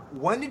good.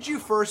 When did you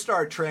first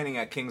start training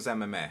at King's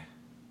MMA?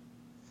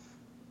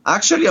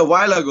 Actually, a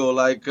while ago.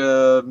 Like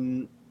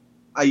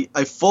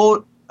I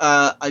fought.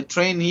 I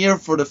trained here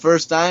for the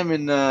first time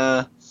in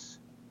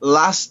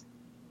last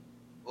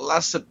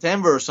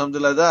September or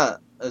something like that.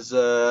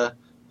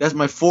 That's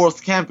my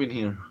fourth camp in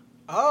here.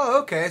 Oh,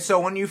 okay. So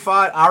when you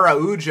fought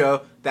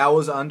Araujo, that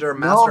was under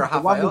Master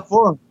Rafael? One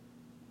before.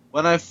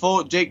 When I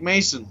fought Jake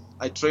Mason,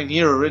 I trained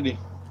here already.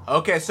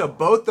 Okay, so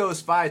both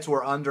those fights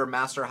were under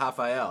Master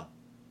Rafael.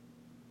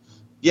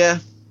 Yeah.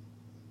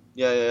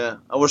 I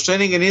was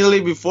training in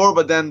Italy before,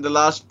 but then the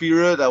last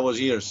period I was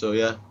here, so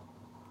yeah.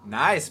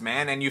 Nice,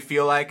 man. And you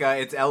feel like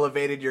it's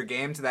elevated your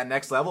game to that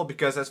next level?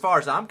 Because as far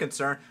as I'm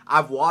concerned,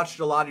 I've watched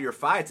a lot of your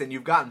fights, and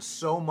you've gotten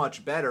so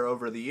much better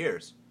over the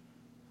years.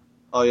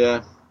 Oh,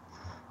 yeah.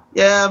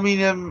 Yeah, I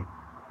mean,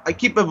 I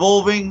keep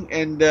evolving,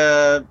 and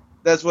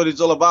that's what it's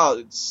all about.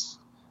 It's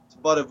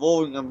about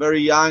evolving. I'm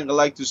very young. I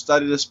like to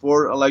study the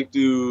sport. I like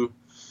to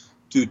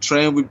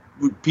train with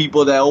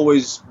people that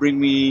always bring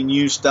me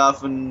new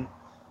stuff and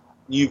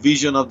new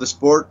vision of the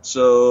sport.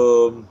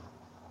 So,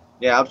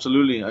 yeah,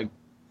 absolutely.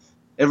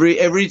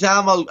 Every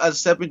time I'll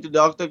step into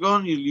the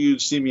octagon, you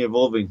see me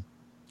evolving.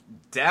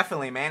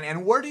 Definitely, man.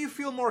 And where do you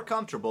feel more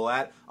comfortable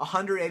at,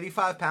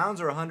 185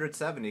 pounds or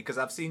 170? Because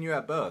I've seen you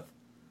at both.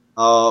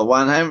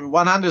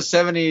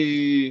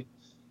 170.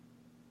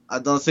 I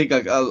don't think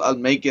I'll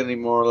make it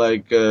anymore.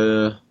 Like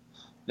now,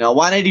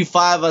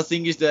 185. I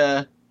think is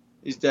the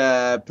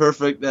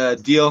perfect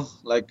deal.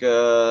 Like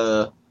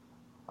I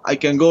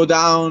can go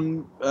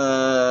down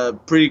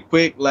pretty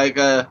quick. Like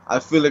I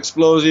feel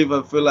explosive.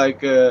 I feel like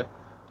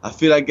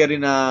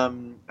getting. I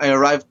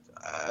arrived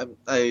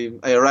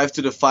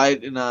to the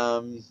fight in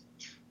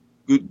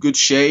good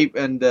shape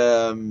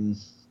and.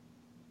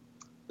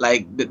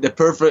 Like the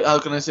perfect, how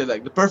can I say,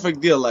 like the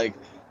perfect deal. Like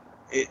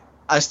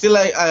I still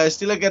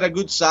get a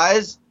good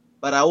size,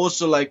 but I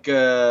also like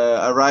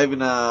arrive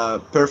in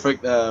a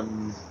perfect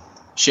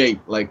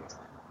shape. Like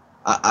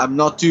I'm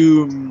not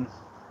too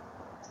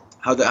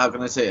how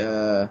can I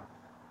say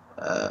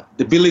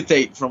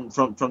debilitate from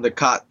the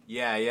cut.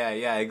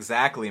 Yeah,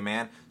 exactly,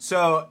 man.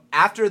 So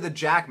after the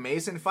Jack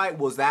Mason fight,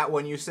 was that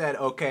when you said,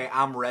 okay,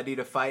 I'm ready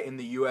to fight in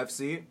the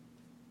UFC?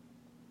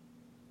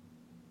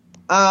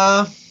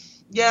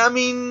 Yeah, I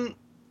mean,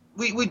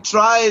 we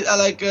tried.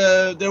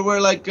 There were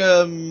like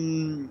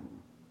some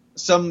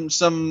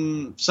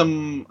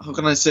how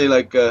can I say,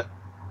 like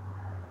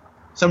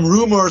some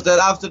rumors that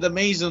after the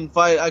Mason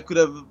fight I could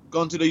have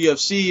gone to the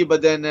UFC,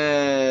 but then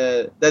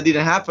that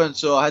didn't happen.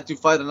 So I had to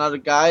fight another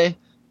guy,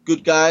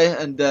 good guy,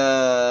 and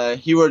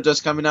he were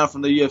just coming out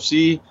from the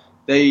UFC.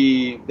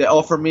 They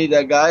offered me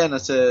that guy, and I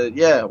said,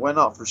 yeah, why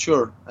not, for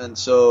sure. And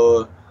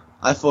so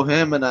I fought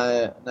him, and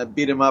I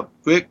beat him up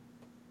quick,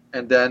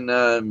 and then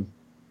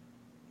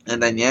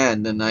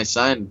I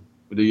signed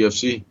with the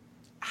UFC.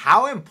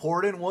 How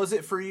important was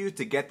it for you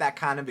to get that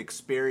kind of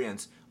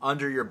experience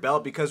under your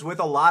belt? Because with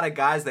a lot of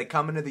guys, they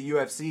come into the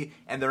UFC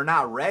and they're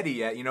not ready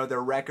yet. You know,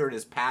 their record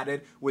is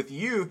padded. With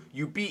you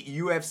beat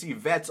UFC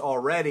vets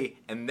already,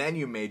 and then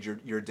you made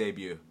your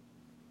debut.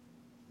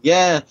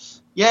 Yeah.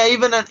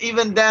 Even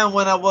then,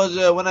 when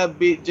I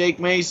beat Jake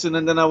Mason,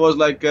 and then I was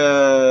like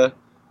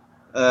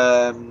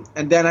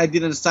And then I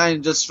didn't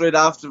sign just straight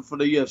after for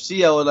the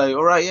UFC. I was like,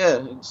 all right,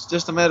 yeah, it's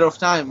just a matter of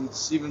time.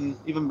 It's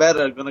even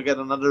better. I'm gonna get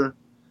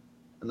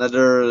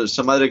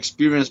some other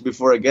experience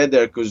before I get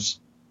there, because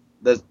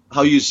that's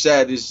how you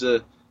said is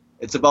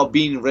it's about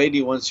being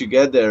ready once you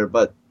get there.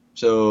 But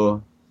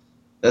so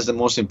that's the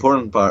most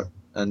important part.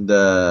 And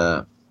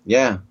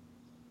yeah,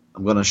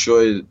 I'm gonna show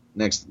it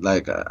next,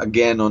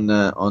 again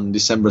on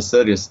December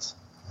 30th.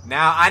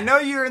 Now, I know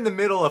you're in the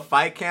middle of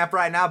fight camp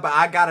right now, but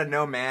I gotta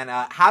know, man,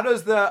 how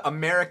does the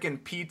American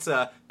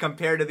pizza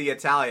compare to the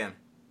Italian?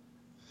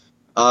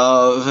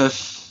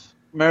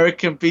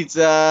 American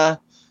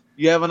pizza.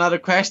 You have another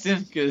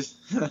question? Because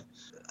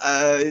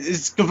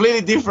it's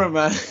completely different,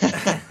 man.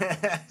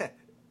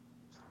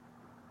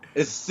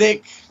 It's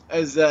thick.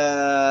 As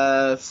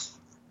the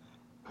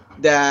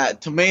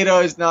tomato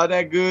is not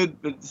that good,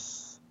 but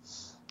it's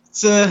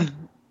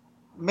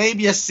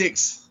maybe a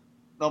 6.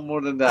 Not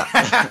more than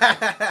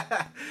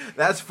that.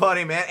 That's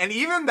funny, man. And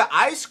even the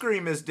ice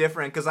cream is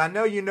different, because I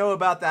know you know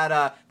about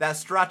that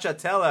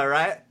stracciatella,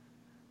 right?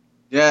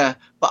 Yeah,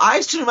 but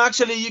ice cream,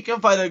 actually, you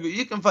can find a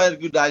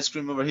good ice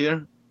cream over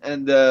here,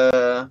 and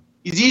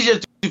it's easier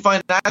to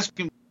find ice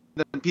cream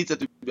than pizza,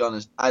 to be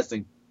honest. I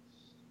think.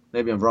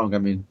 Maybe I'm wrong. I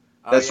mean,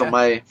 that's from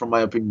my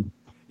opinion.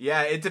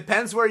 Yeah, it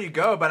depends where you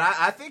go, but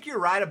I think you're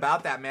right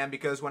about that, man,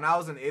 because when I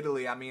was in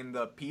Italy, I mean,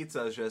 the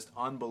pizza is just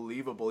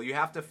unbelievable. You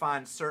have to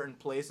find certain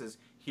places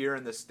here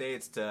in the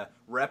States to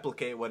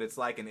replicate what it's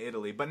like in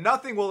Italy, but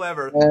nothing will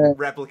ever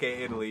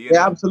replicate Italy. You know?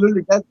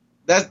 Absolutely.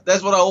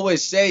 That's what I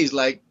always say, is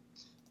like,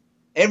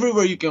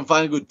 everywhere you can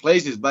find good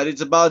places, but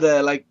it's about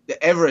like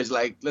the average.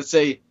 Like, let's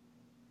say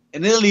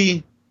in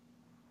Italy,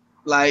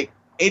 like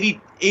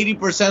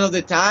 80% of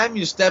the time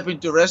you step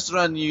into a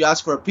restaurant, you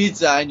ask for a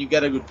pizza and you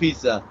get a good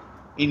pizza.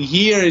 In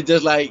here, it's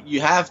just like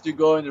you have to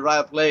go in the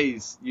right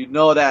place. You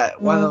know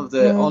that one of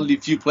the only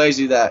few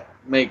places that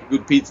make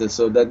good pizza,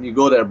 so then you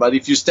go there. But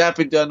if you step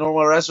into a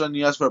normal restaurant and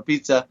you ask for a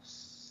pizza,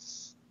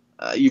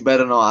 you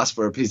better not ask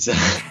for a pizza.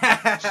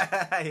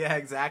 Yeah,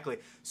 exactly.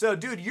 So,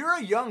 dude, you're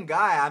a young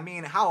guy. I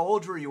mean, how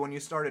old were you when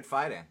you started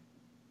fighting?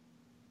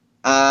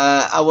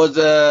 I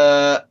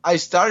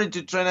started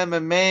to train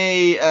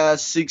MMA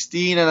at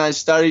 16, and I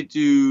started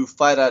to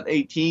fight at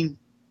 18.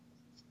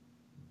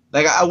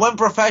 Like, I went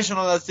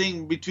professional, I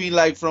think, between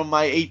from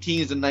my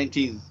 18s and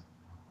 19s.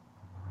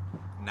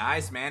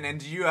 Nice, man. And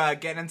did you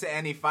get into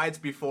any fights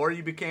before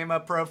you became a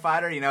pro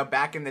fighter? You know,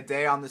 back in the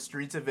day on the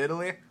streets of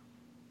Italy?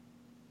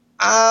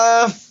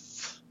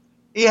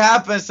 It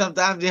happens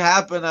sometimes. It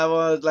happened. I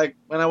was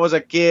when I was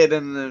a kid,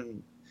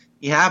 and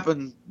it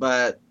happened,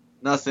 but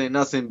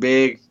nothing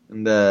big.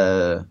 And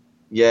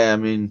yeah, I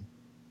mean,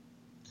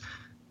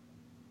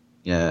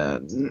 yeah,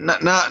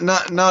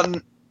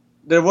 not.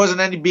 There wasn't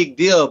any big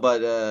deal,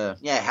 but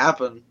yeah, it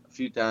happened a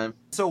few times.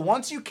 So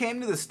once you came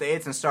to the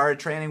States and started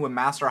training with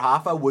Master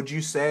Hoffa, would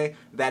you say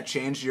that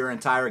changed your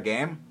entire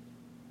game?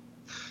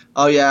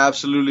 Oh yeah,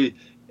 absolutely.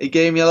 It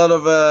gave me a lot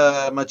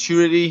of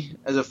maturity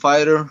as a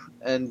fighter,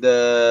 and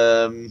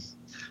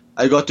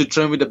I got to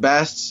train with the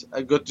best.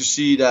 I got to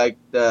see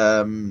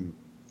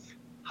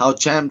how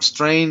champs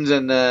trains,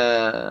 and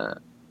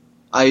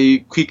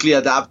I quickly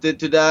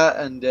adapted to that,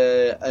 and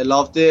I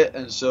loved it.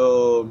 And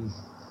so,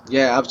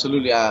 yeah,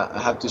 absolutely,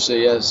 I have to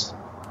say yes.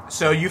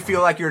 So you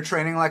feel like you're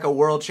training like a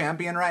world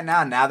champion right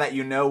now that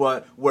you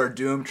know where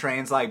Doom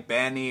trains, like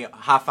Benny,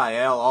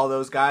 Rafael, all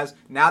those guys?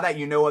 Now that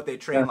you know what they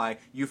train like,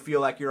 you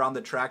feel like you're on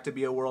the track to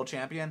be a world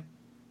champion?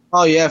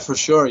 Oh, yeah, for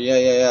sure.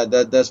 Yeah.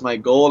 That's my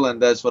goal,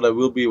 and that's what I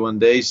will be one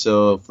day,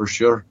 so for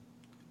sure.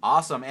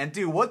 Awesome. And,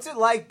 dude, what's it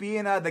like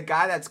being the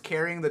guy that's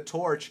carrying the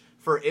torch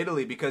for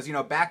Italy? Because, you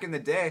know, back in the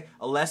day,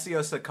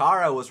 Alessio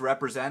Sakara was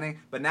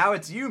representing, but now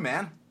it's you,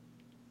 man.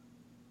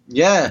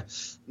 Yeah.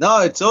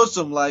 No, it's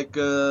awesome. Like,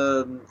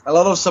 a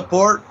lot of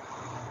support.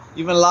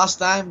 Even last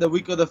time, the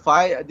week of the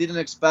fight, I didn't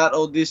expect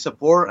all this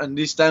support, and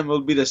this time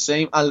will be the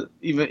same,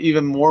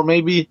 even more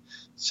maybe.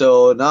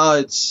 So now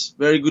it's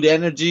very good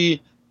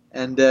energy,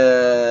 and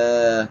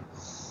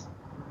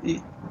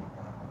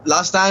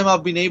last time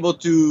I've been able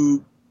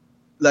to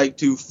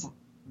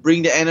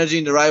bring the energy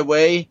in the right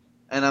way,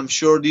 and I'm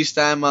sure this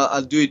time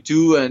I'll do it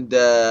too, and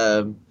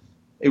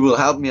it will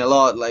help me a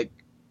lot. Like,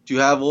 to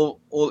have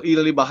all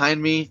Italy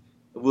behind me,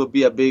 it will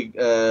be a big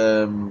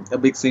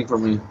thing for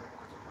me.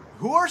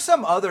 Who are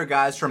some other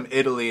guys from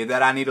Italy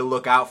that I need to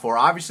look out for?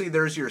 Obviously,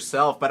 there's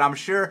yourself, but I'm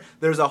sure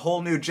there's a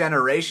whole new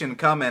generation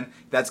coming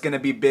that's going to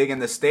be big in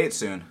the States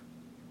soon.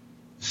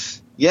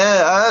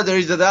 Yeah, there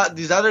is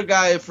this other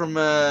guy from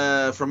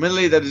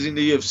Italy that is in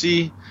the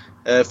UFC,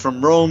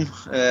 from Rome.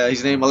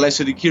 His name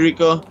Alessio Di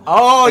Chirico.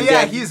 Oh, and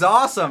yeah, he's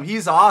awesome.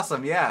 He's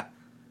awesome, yeah.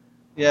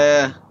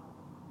 Yeah.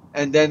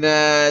 And then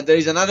there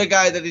is another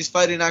guy that is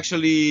fighting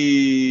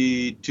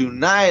actually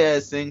tonight,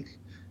 I think.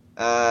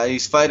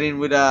 He's fighting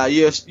with a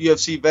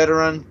UFC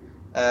veteran,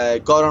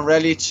 Goran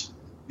Relic.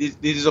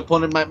 This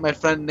opponent, my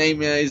friend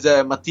name is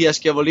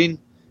Mattias Chiavolin.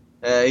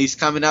 He's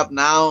coming up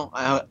now.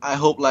 I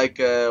hope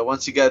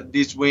once he get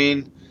this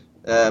win,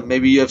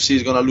 maybe UFC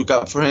is gonna look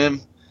up for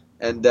him.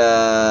 And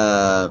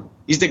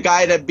He's the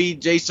guy that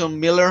beat Jason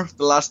Miller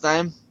the last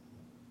time.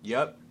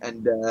 Yep.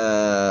 And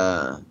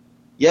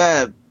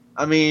yeah,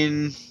 I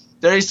mean,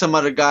 there is some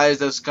other guys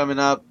that's coming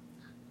up.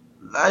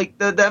 Like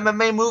the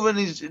MMA movement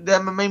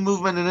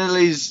in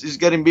Italy is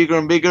getting bigger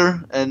and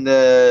bigger, and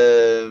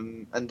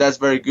that's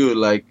very good.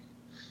 Like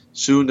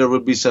soon there will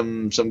be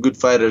some good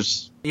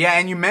fighters. Yeah,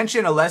 and you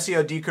mentioned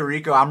Alessio Di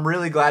Chirico. I'm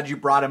really glad you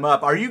brought him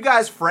up. Are you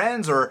guys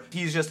friends, or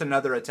he's just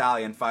another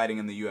Italian fighting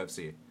in the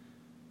UFC?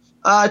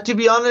 To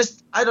be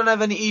honest, I don't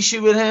have any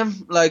issue with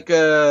him. Like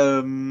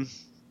I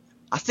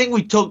think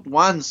we talked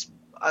once.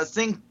 I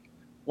think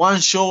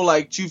one show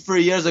like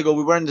 2-3 years ago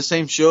we were in the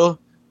same show,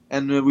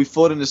 and we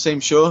fought in the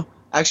same show.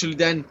 Actually,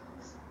 then,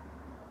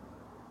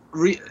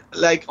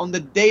 like on the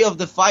day of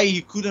the fight,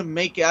 he couldn't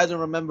make it. I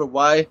don't remember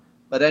why,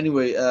 but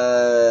anyway,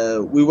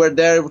 we were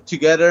there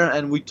together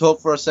and we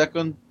talked for a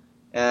second,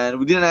 and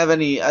we didn't have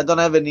any. I don't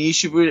have any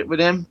issue with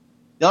him.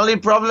 The only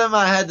problem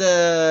I had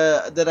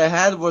that I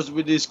had was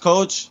with his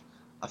coach.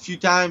 A few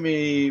times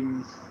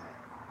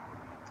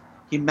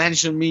he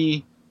mentioned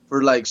me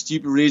for like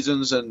stupid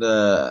reasons, and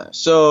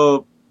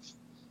so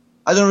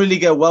I don't really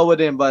get well with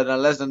him. But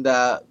unless than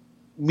that,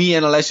 me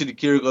and Alessio Di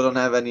Chirico don't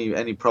have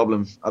any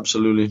problem.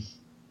 Absolutely.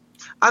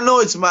 I know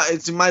it's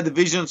in my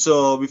division,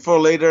 so before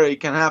or later it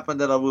can happen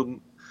that I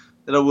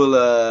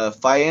will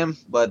fight him.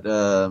 But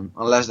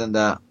unless than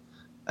that,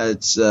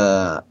 it's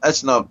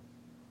not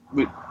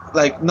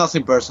like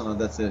nothing personal.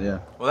 That's it. Yeah.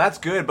 Well, that's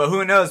good, but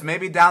who knows?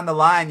 Maybe down the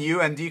line,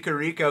 you and Di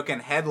Chirico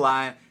can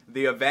headline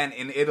the event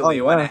in Italy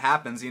when it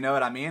happens. You know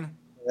what I mean?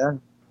 Yeah,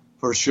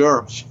 for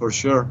sure.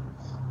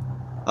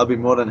 I'll be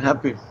more than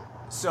happy.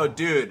 So,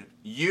 dude,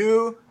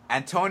 you,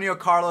 Antonio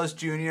Carlos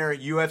Jr.,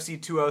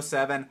 UFC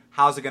 207,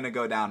 how's it going to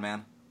go down,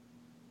 man?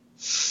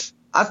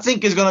 I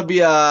think it's going to be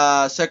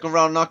a second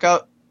round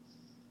knockout.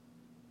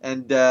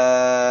 And,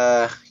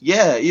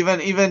 yeah,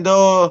 even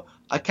though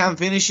I can't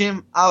finish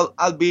him,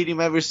 I'll beat him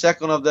every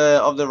second of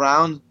the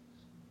round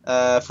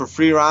for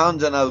 3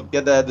 rounds, and I'll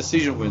get the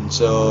decision win.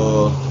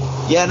 So,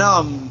 yeah, no,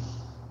 I'm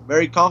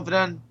very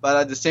confident, but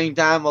at the same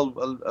time,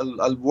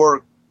 I'll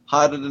work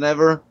harder than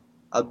ever.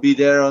 I'll be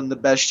there on the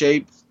best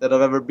shape that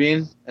I've ever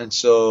been. And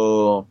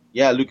so,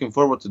 yeah, looking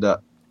forward to that.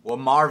 Well,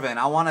 Marvin,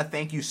 I want to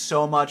thank you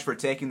so much for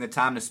taking the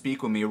time to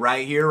speak with me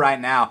right here, right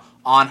now,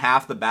 on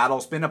Half the Battle.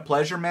 It's been a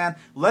pleasure, man.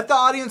 Let the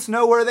audience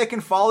know where they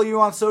can follow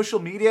you on social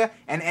media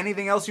and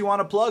anything else you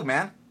want to plug,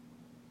 man.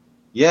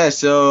 Yeah,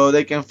 so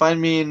they can find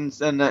me in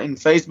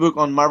Facebook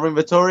on Marvin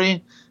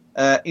Vettori,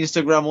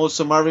 Instagram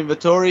also Marvin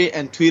Vettori,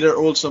 and Twitter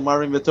also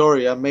Marvin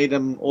Vettori. I made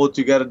them all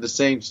together the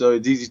same, so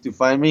it's easy to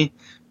find me.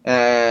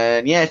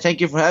 And yeah,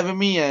 thank you for having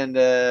me, and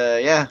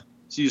yeah,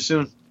 see you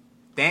soon.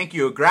 Thank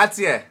you.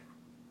 Grazie.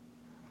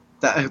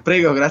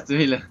 Prego, grazie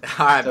mille.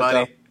 All right,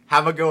 buddy. Ciao.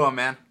 Have a good one,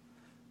 man.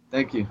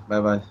 Thank you.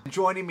 Bye-bye.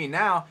 Joining me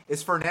now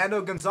is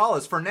Fernando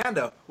Gonzalez.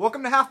 Fernando,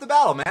 welcome to Half the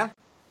Battle, man.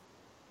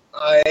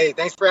 Hey,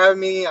 thanks for having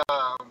me.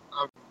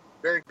 I'm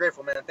very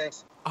grateful, man.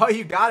 Thanks. Oh,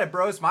 you got it,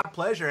 bro. It's my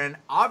pleasure. And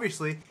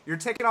obviously, you're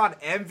taking on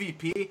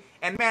MVP.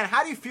 And, man,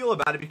 how do you feel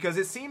about it? Because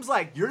it seems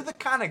like you're the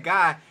kind of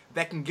guy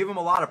that can give him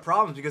a lot of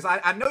problems. Because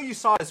I know you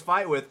saw his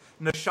fight with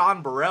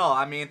Nashawn Burrell.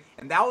 I mean,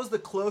 and that was the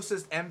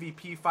closest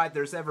MVP fight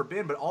there's ever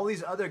been. But all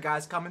these other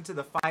guys come into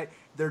the fight,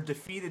 they're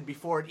defeated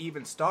before it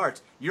even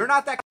starts. You're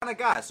not that kind of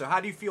guy. So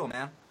how do you feel,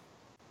 man?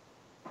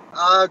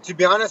 To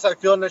be honest, I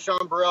feel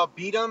Nashawn Burrell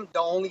beat him.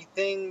 The only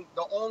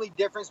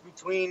difference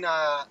between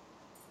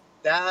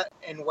that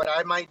and what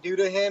I might do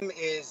to him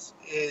is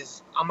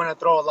I'm going to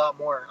throw a lot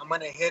more. I'm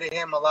going to hit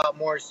him a lot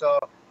more, so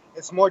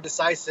it's more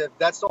decisive.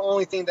 That's the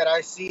only thing that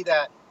I see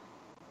that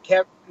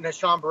kept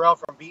Nashawn Burrell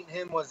from beating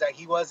him, was that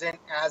he wasn't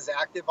as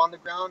active on the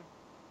ground.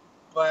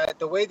 But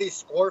the way they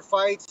score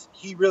fights,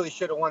 he really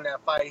should have won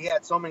that fight. He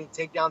had so many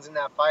takedowns in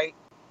that fight,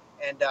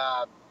 and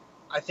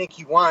I think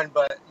he won.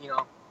 But, you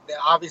know,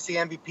 obviously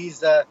MVP's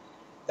the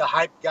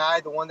hype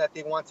guy, the one that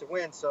they want to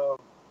win, so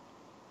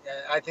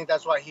I think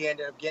that's why he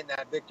ended up getting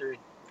that victory.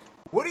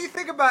 What do you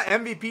think about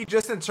MVP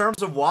just in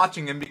terms of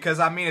watching him? Because,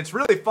 I mean, it's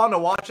really fun to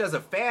watch as a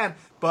fan,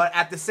 but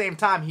at the same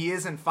time, he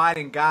isn't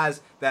fighting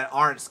guys that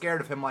aren't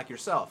scared of him like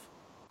yourself.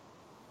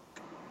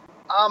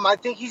 I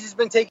think he's just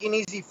been taking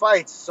easy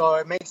fights, so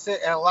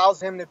it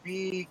allows him to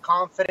be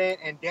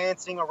confident and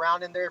dancing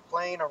around in there,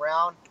 playing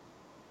around.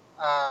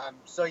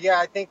 So yeah,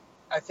 I think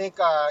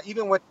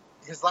even with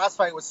his last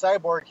fight with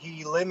Cyborg,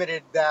 he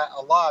limited that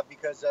a lot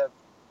because of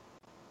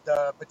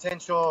the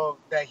potential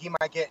that he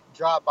might get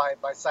dropped by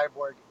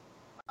Cyborg.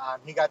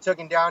 He got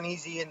taken down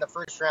easy in the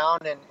first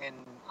round, and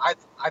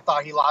I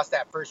thought he lost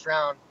that first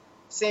round.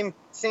 Same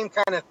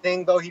kind of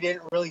thing, though. He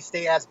didn't really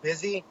stay as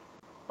busy,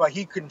 but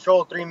he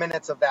controlled 3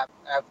 minutes of that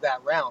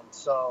round.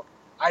 So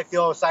I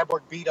feel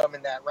Cyborg beat him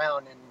in that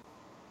round,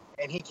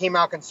 and he came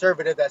out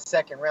conservative that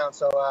second round.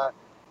 So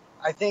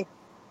I think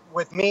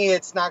with me,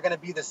 it's not going to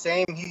be the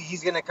same.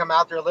 He's going to come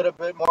out there a little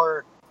bit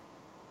more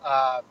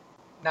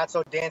not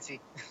so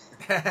dancy.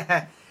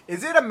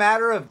 Is it a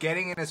matter of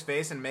getting in his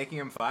face and making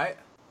him fight?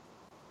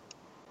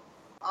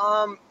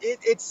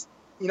 It's,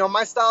 you know,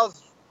 my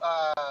style's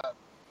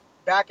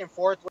back and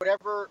forth,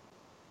 whatever.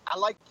 I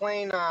like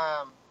playing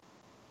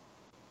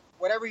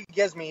whatever he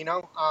gives me.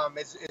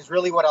 Is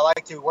really what I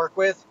like to work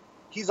with.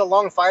 He's a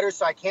long fighter,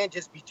 so I can't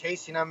just be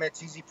chasing him.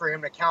 It's easy for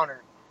him to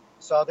counter.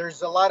 So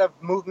there's a lot of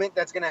movement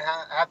that's going to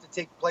have to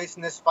take place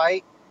in this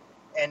fight.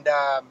 And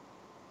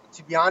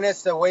to be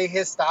honest, the way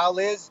his style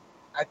is,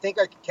 I think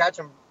I could catch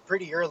him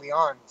pretty early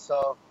on.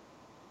 So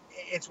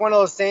it's one of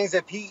those things.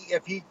 If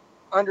he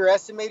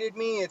underestimated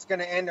me, it's going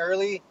to end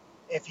early.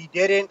 If he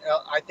didn't,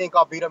 I think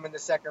I'll beat him in the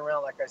second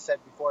round, like I said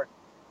before.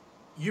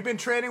 You been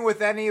training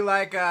with any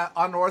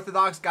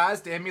unorthodox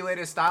guys to emulate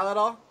his style at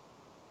all?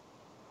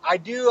 I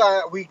do.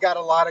 We got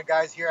a lot of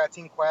guys here at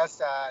Team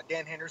Quest.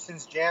 Dan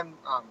Henderson's gym.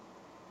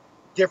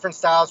 Different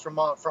styles from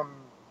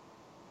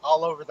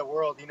all over the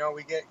world.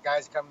 We get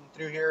guys coming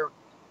through here.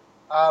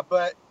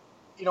 But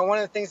one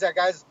of the things that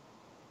guys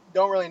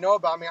don't really know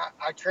about me,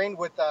 I trained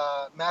with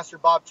Master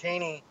Bob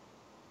Chaney,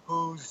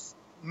 whose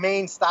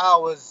main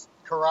style was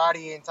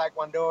karate and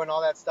taekwondo and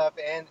all that stuff,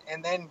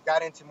 and then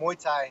got into Muay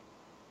Thai.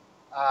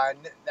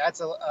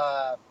 That's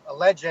a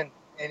legend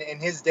in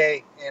his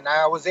day, and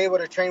I was able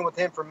to train with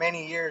him for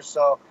many years.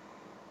 So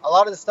a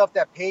lot of the stuff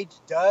that Paige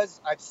does,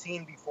 I've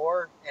seen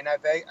before, and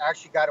I've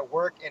actually got to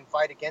work and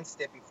fight against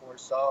it before.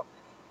 So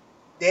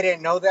they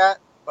didn't know that,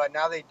 but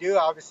now they do,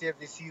 obviously, if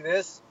they see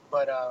this.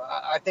 But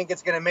I think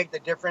it's going to make the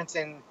difference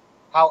in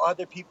how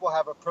other people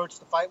have approached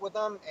the fight with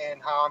them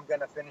and how I'm going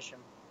to finish him.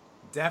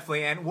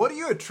 Definitely. And what do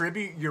you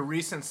attribute your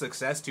recent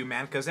success to,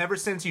 man? Because ever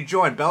since you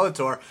joined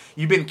Bellator,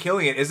 you've been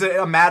killing it. Is it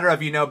a matter of,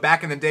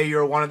 back in the day you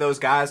were one of those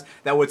guys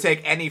that would take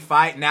any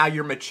fight, now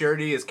your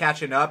maturity is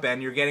catching up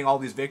and you're getting all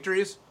these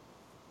victories?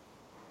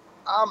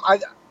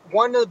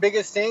 One of the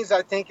biggest things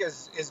I think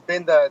has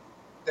been the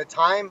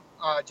time,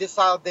 just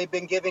how they've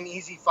been giving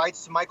easy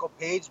fights to Michael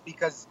Page,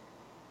 because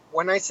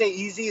when I say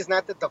easy, it's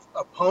not that the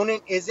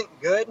opponent isn't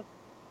good,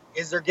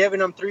 is they're giving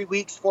them 3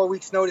 weeks, 4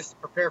 weeks notice to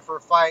prepare for a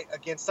fight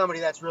against somebody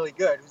that's really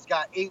good, who's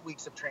got 8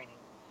 weeks of training.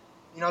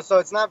 So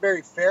it's not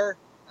very fair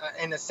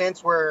in a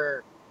sense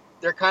where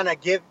they're kind of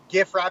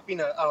gift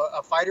wrapping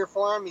a fighter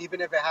for him,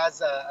 even if it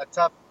has a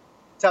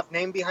tough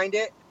name behind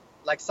it.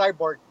 Like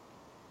Cyborg,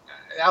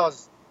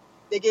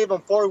 they gave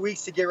him 4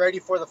 weeks to get ready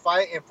for the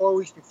fight, and 4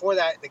 weeks before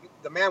that,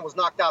 the man was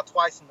knocked out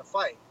twice in the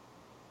fight.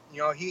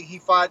 He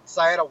fought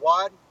Syed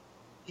Awad.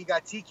 He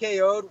got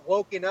TKO'd,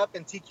 woken up,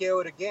 and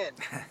TKO'd again.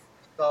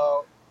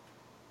 So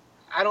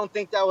I don't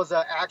think that was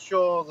an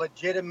actual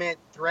legitimate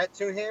threat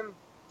to him,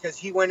 because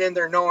he went in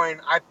there knowing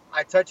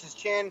I touch his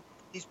chin,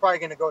 he's probably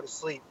going to go to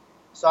sleep.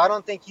 So I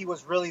don't think he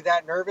was really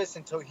that nervous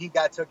until he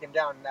got taken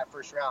down in that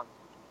first round.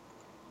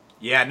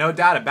 Yeah, no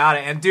doubt about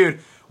it. And, dude,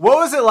 what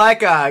was it like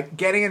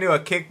getting into a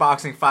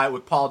kickboxing fight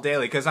with Paul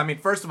Daly? Because,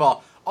 first of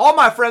all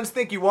my friends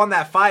think you won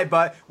that fight,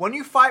 but when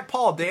you fight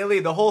Paul Daly,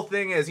 the whole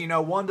thing is,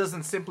 one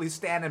doesn't simply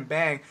stand and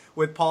bang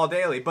with Paul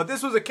Daly. But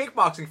this was a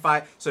kickboxing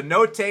fight, so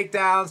no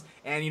takedowns,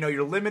 and,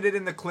 you're limited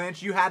in the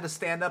clinch. You had to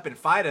stand up and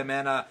fight him,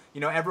 and,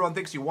 everyone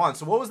thinks you won.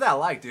 So what was that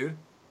like, dude?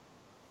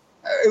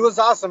 It was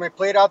awesome. It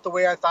played out the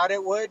way I thought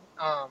it would.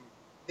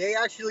 They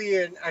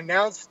actually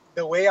announced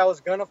the way I was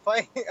going to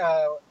fight.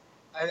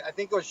 I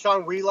think it was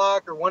Sean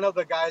Wheelock or one of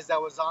the guys that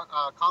was on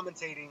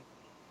commentating.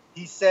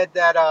 He said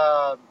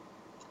that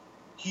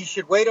he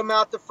should wait him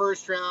out the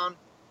first round.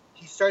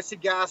 He starts to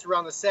gas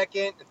around the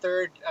second, the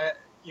third,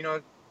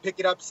 pick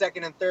it up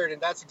second and third.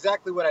 And that's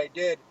exactly what I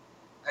did.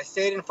 I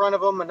stayed in front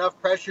of him, enough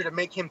pressure to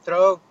make him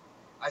throw.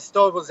 I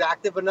still was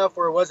active enough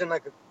where it wasn't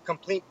like a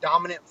complete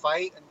dominant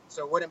fight, and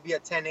so it wouldn't be a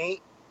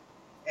 10-8.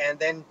 And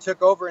then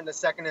took over in the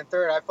second and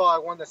third. I felt I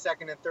won the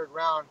second and third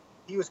round.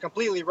 He was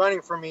completely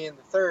running for me in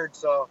the third,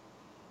 so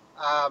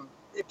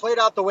it played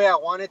out the way I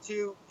wanted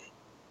to.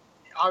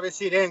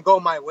 Obviously, it didn't go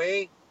my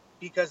way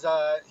because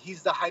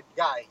he's the hype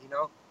guy,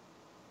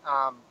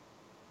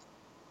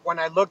 When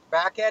I looked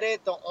back at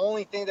it, the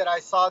only thing that I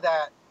saw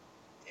that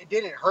it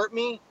didn't hurt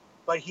me,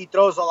 but he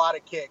throws a lot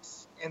of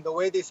kicks. And the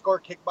way they score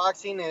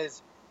kickboxing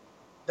is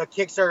the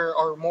kicks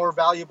are more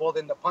valuable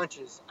than the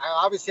punches.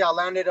 I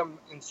landed him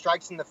in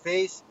strikes in the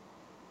face.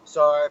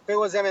 So if it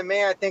was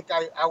MMA, I think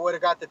I would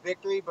have got the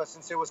victory. But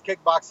since it was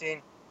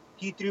kickboxing,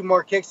 he threw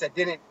more kicks that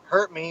didn't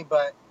hurt me,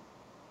 but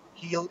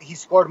he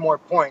scored more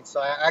points.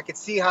 So I could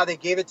see how they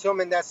gave it to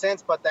him in that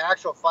sense, but the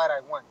actual fight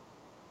I won.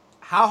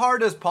 How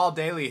hard does Paul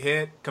Daly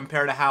hit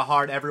compared to how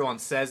hard everyone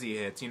says he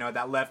hits?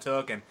 That left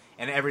hook and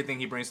everything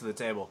he brings to the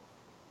table.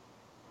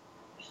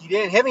 He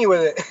didn't hit me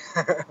with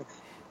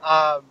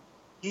it.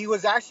 He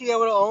was actually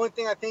able to, the only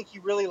thing I think he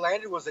really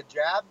landed was a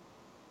jab.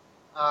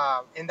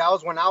 And that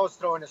was when I was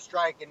throwing a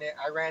strike and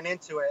I ran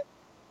into it.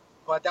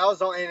 But that's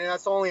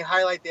the only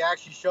highlight they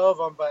actually show of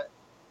him. But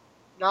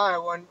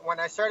no, when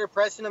I started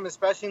pressing him,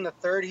 especially in the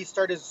third, he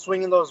started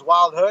swinging those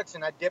wild hooks,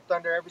 and I dipped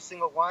under every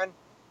single one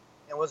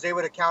and was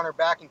able to counter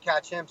back and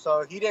catch him.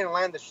 So he didn't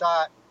land the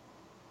shot.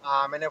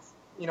 And if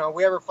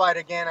we ever fight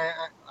again,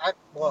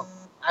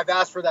 I've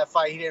asked for that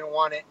fight. He didn't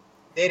want it.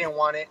 They didn't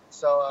want it.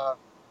 So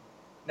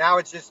now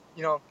it's just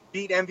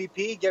beat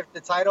MVP, get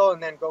the title,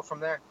 and then go from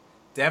there.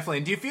 Definitely.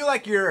 And do you feel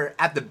like you're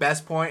at the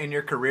best point in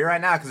your career right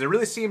now? Because it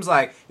really seems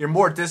like you're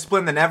more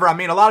disciplined than ever. I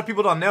mean, a lot of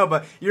people don't know,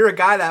 but you're a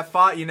guy that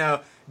fought,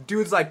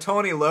 dudes like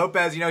Tony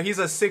Lopez. He's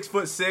a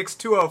 6'6",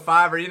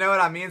 205, or you know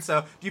what I mean?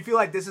 So do you feel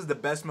like this is the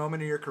best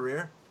moment of your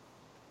career?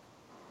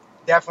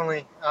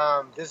 Definitely.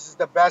 This is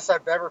the best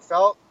I've ever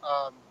felt.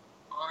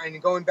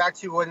 And going back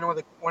to one of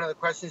the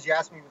questions you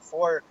asked me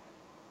before,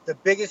 the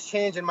biggest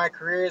change in my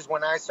career is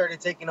when I started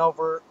taking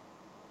over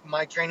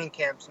my training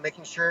camps,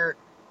 making sure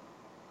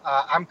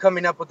I'm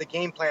coming up with a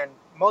game plan.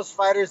 Most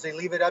fighters, they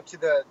leave it up to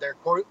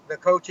the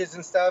coaches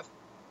and stuff,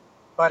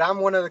 but I'm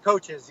one of the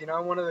coaches.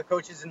 I'm one of the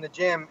coaches in the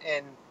gym,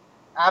 and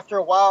after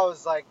a while,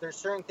 it's like there's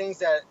certain things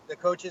that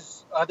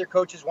other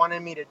coaches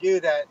wanted me to do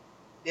that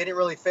didn't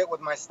really fit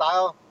with my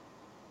style,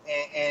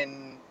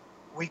 and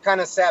we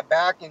kind of sat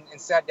back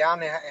and sat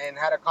down and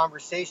had a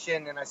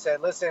conversation, and I said,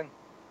 listen,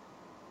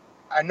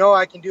 I know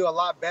I can do a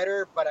lot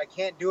better, but I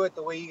can't do it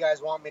the way you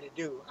guys want me to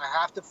do.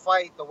 I have to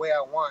fight the way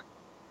I want,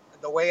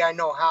 the way I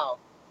know how.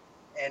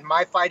 And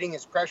my fighting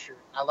is pressure.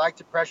 I like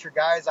to pressure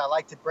guys. I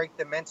like to break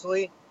them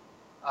mentally.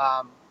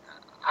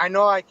 I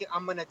know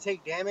I'm going to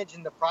take damage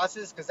in the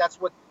process because that's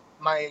what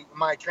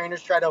my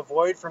trainers try to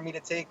avoid, for me to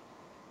take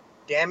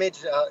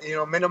damage,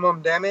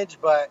 minimum damage.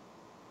 But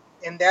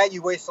in that,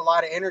 you waste a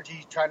lot of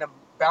energy trying to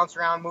bounce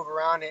around, move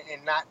around,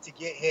 and not to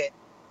get hit.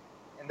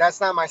 And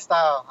that's not my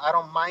style. I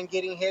don't mind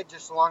getting hit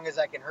just as long as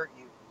I can hurt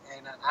you.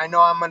 And I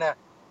know I'm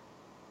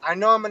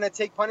gonna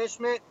take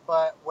punishment,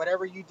 but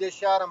whatever you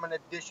dish out, I'm gonna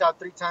dish out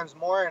 3 times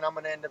more, and I'm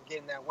gonna end up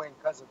getting that win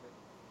because of it.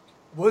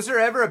 Was there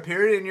ever a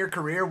period in your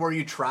career where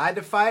you tried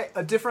to fight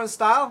a different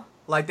style,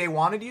 like they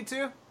wanted you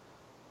to?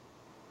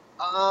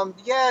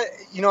 Yeah,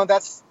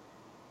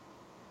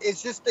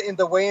 it's just in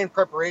the way in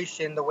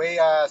preparation, the way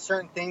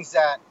certain things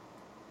that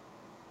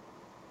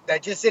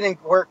just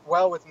didn't work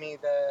well with me.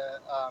 The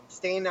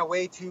staying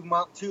away too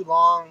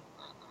long,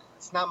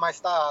 it's not my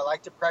style. I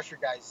like to pressure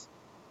guys,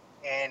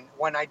 and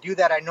when I do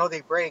that, I know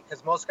they break,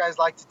 because most guys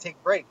like to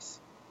take breaks.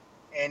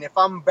 And if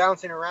I'm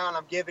bouncing around,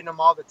 I'm giving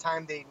them all the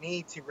time they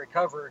need to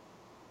recover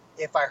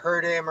if I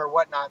hurt him or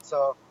whatnot.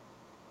 So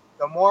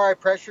the more I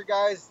pressure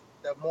guys,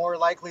 the more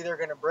likely they're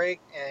going to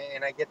break,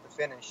 and I get the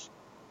finish.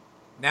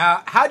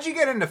 Now, how'd you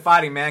get into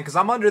fighting, man? Because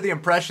I'm under the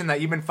impression that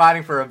you've been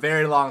fighting for a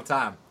very long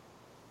time.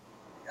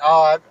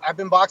 Oh, I've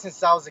been boxing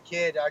since I was a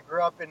kid. I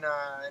grew up in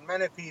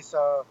Menifee,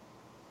 so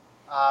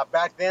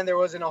back then there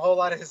wasn't a whole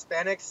lot of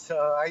Hispanics, so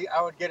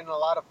I would get in a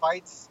lot of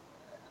fights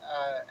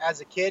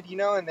as a kid,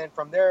 and then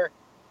from there,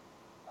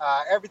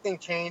 everything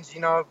changed.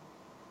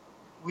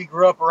 We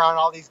grew up around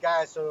all these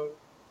guys, so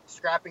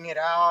scrapping it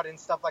out and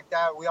stuff like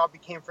that, we all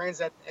became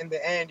friends in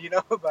the end,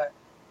 but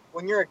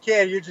when you're a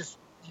kid, you just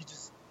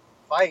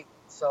fight.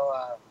 So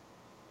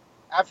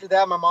after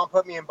that, my mom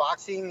put me in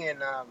boxing,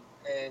 and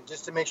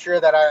just to make sure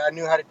that I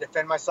knew how to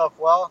defend myself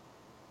well.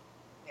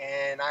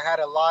 And I had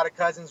a lot of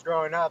cousins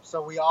growing up,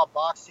 so we all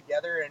boxed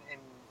together, and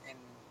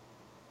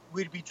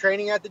we'd be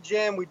training at the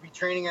gym, we'd be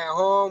training at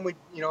home.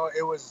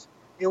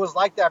 It was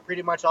like that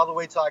pretty much all the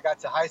way till I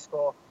got to high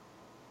school.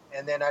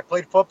 And then I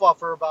played football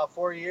for about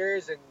 4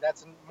 years, and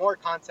that's more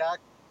contact.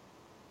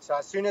 So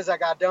as soon as I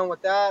got done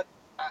with that,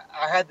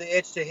 I had the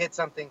itch to hit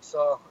something.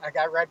 So I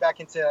got right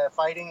back into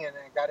fighting, and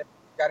I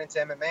got into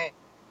MMA,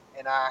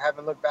 and I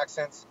haven't looked back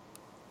since.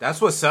 That's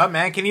what's up,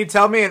 man. Can you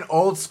tell me an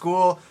old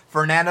school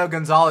Fernando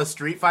Gonzalez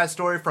street fight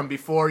story from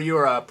before you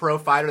were a pro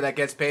fighter that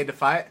gets paid to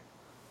fight?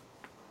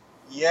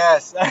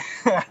 Yes.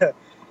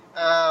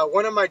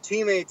 One of my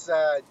teammates,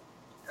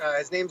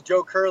 his name's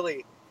Joe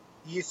Curley.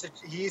 He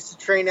used to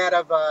train out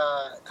of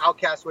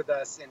Outcast with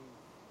us, and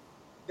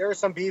there was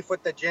some beef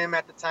with the gym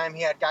at the time.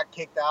 He had got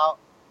kicked out.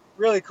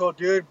 Really cool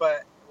dude,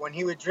 but when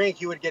he would drink,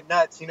 he would get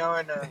nuts,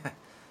 And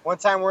one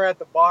time we're at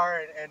the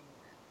bar, and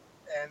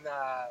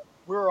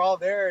we were all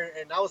there,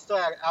 and I was still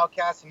at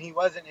Outcast, and he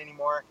wasn't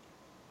anymore.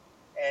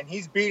 And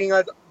he's beating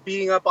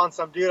up on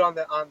some dude on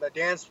the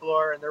dance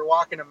floor, and they're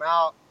walking him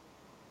out.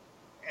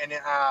 And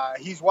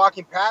he's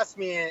walking past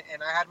me,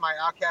 and I had my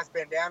Outcast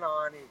bandana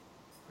on. He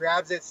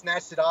grabs it,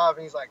 snatched it off,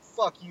 and he's like,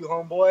 "Fuck you,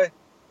 homeboy."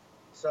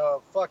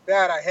 So fuck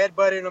that. I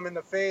headbutted him in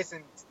the face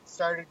and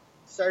started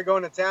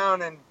going to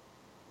town, and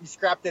he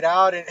scrapped it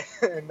out.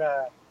 And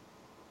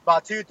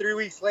about 2-3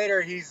 weeks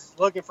later, he's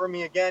looking for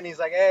me again. He's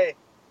like, "Hey,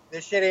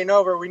 this shit ain't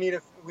over. We need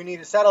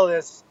to settle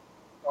this,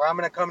 or I'm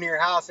gonna come to your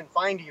house and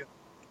find you."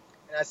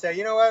 And I said,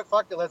 "You know what?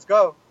 Fuck it. Let's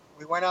go."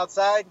 We went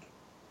outside,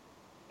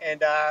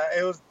 and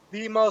it was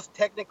the most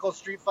technical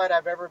street fight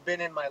I've ever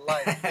been in my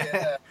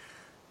life.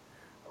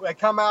 I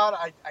come out,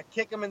 I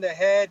kick him in the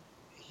head.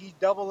 He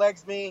double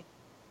legs me.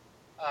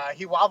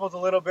 He wobbles a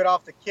little bit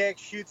off the kick,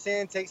 shoots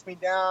in, takes me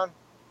down,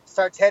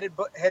 starts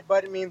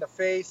headbutting me in the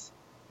face.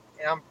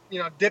 And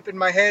I'm, dipping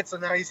my head. So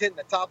now he's hitting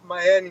the top of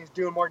my head, and he's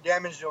doing more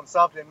damage to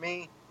himself than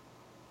me.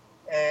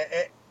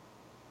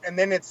 And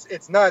then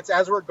it's nuts.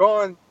 As we're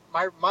going,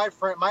 my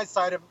friend, my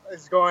side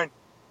is going,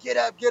 get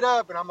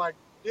up. And I'm like,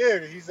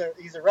 dude, he's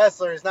a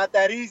wrestler. It's not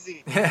that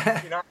easy.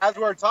 As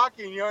we're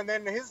talking, and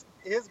then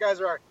his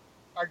guys are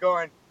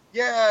going,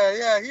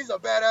 yeah, he's a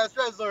badass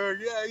wrestler.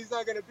 Yeah, he's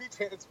not gonna beat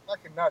you. It's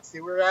fucking nuts. See,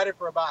 we were at it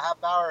for about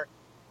half hour.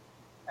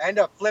 I end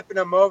up flipping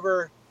him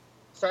over,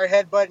 started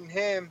headbutting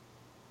him,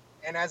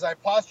 and as I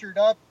postured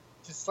up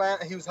to slam,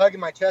 he was hugging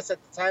my chest at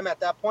the time. At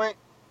that point,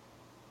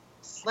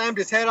 slammed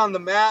his head on the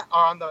mat,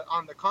 on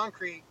the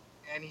concrete,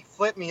 and he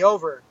flipped me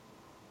over,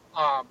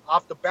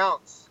 off the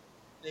bounce.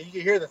 You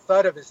could hear the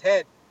thud of his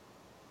head.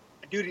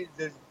 Dude,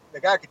 the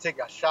guy could take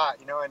a shot,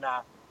 you know, and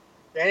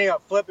they ended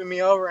up flipping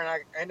me over, and I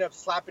ended up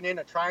slapping in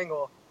a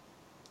triangle,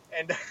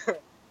 and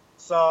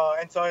so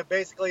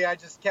basically I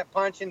just kept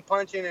punching,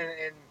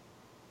 and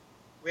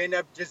we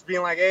ended up just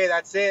being like, hey,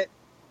 that's it.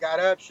 Got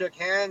up, shook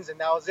hands, and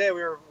that was it.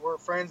 We were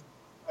friends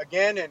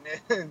again, and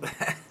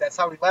that's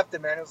how we left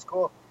it, man. It was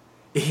cool.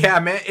 Yeah,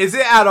 man. Is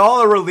it at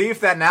all a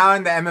relief that now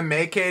in the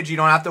MMA cage you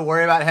don't have to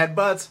worry about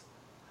headbutts?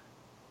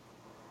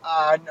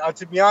 No,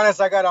 to be honest,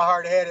 I got a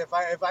hard head. If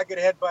I could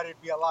headbutt,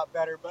 it'd be a lot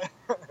better.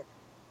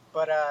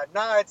 But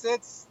no,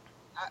 it's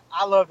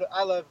I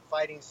love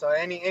fighting. So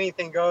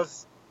anything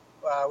goes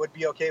would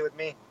be okay with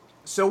me.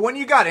 So when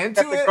you got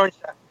into That's it, a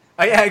gunshot.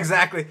 oh, yeah,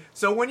 exactly.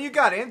 So when you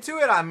got into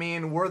it, I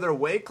mean, were there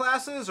weight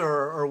classes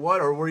or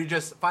what, or were you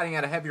just fighting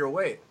at a heavier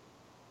weight?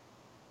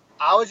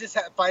 I was just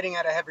fighting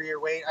at a heavier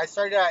weight. I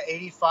started at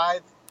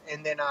 85,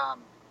 and then I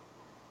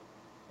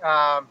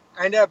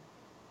ended up.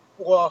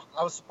 Well,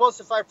 I was supposed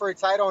to fight for a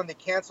title, and they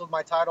canceled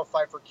my title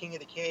fight for King of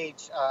the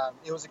Cage.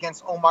 It was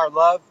against Omar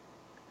Love,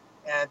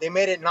 and they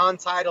made it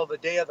non-title the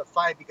day of the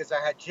fight because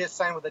I had just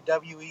signed with the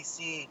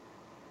WEC,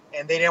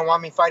 and they didn't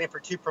want me fighting for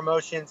two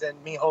promotions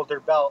and me hold their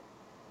belt.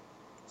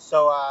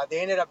 So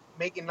they ended up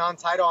making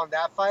non-title on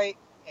that fight,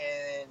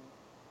 and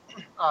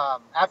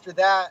after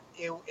that,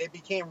 it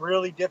became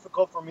really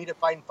difficult for me to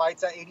fight in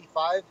fights at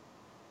 85.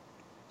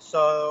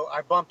 So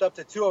I bumped up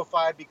to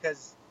 205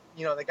 because,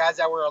 you know, the guys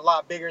that were a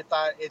lot bigger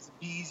thought it'd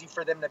be easy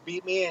for them to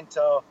beat me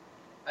until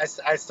I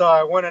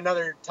won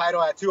another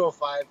title at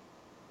 205.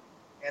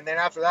 And then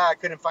after that, I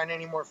couldn't find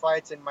any more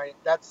fights. And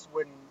that's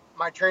when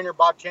my trainer,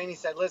 Bob Chaney,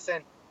 said,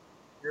 listen,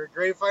 you're a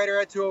great fighter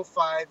at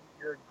 205.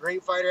 You're a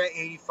great fighter at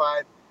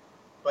 85,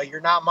 but you're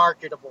not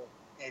marketable.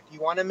 If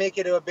you want to make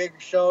it to a bigger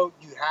show,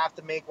 you have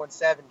to make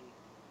 170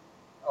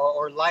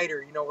 or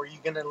lighter, you know, where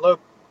you're going to look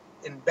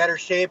in better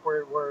shape,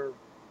 where you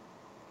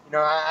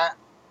know, I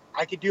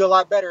could do a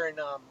lot better. And,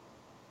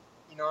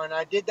 you know, and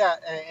I did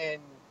that,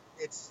 and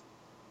it's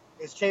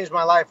changed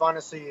my life,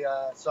 honestly.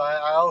 So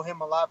I owe him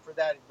a lot for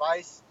that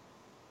advice.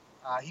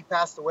 He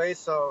passed away,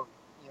 so,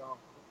 you know,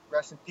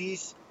 rest in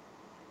peace.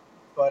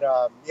 But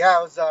yeah,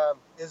 it was a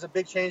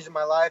big change in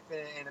my life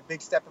and a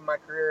big step in my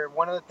career.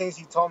 One of the things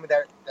he told me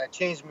that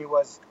changed me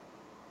was,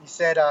 he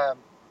said, I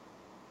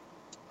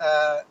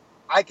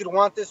could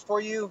want this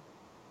for you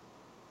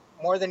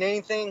more than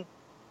anything,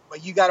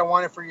 but you got to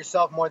want it for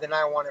yourself more than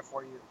I want it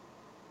for you.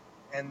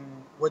 And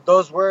with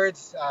those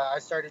words, I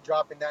started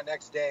dropping that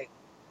next day.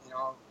 You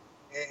know,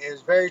 it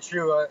was very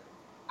true.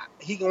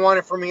 He can want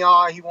it for me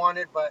all he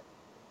wanted, but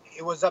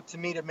it was up to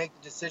me to make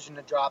the decision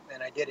to drop,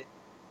 and I did it.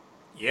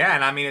 Yeah,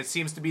 and I mean, it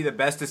seems to be the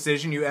best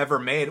decision you ever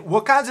made.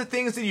 What kinds of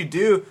things did you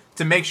do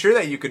to make sure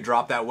that you could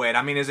drop that weight?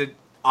 I mean, is it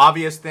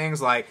obvious things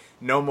like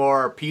no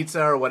more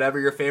pizza or whatever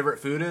your favorite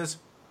food is?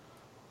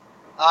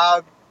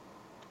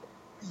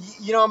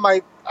 You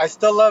know, I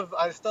still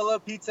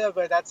love pizza,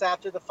 but that's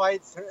after the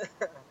fights.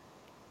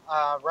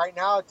 Right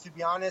now, to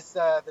be honest,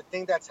 the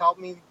thing that's helped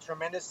me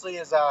tremendously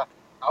is I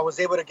was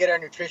able to get a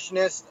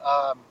nutritionist.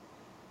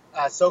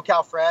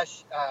 SoCal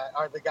Fresh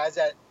are the guys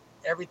that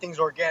everything's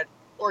organic,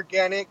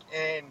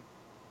 and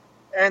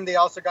they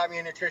also got me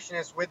a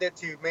nutritionist with it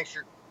to make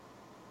sure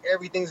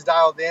everything's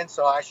dialed in.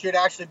 So I should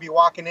actually be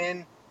walking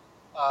in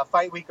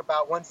fight week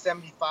about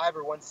 175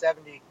 or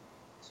 170.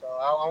 So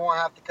I won't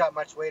have to cut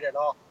much weight at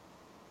all.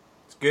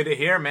 It's good to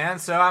hear, man.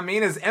 So, I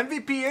mean, is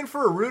MVP in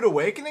for a rude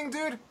awakening,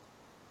 dude?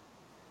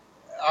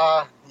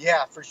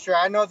 Yeah, for sure.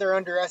 I know they're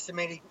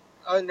underestimating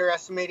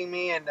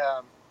me, and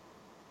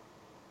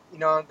you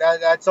know,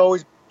 that's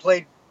always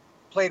played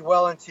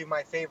well into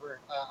my favor.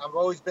 I've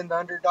always been the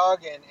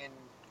underdog, and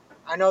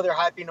I know they're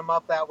hyping him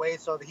up that way,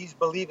 so he's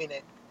believing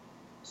it.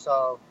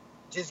 So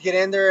just get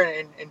in there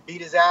and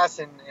beat his ass,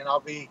 and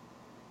I'll be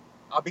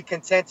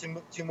content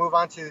to move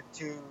on to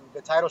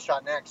the title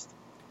shot next.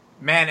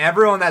 Man,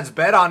 everyone that's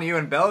bet on you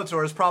in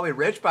Bellator is probably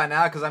rich by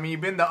now because, I mean,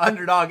 you've been the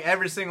underdog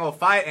every single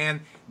fight,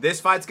 and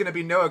this fight's going to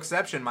be no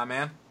exception, my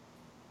man.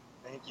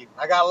 Thank you.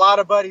 I got a lot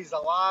of buddies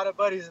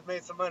that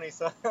made some money,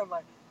 so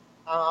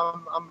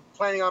I'm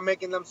planning on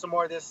making them some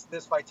more this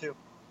fight too.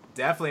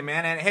 Definitely,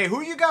 man. And, hey,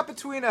 who you got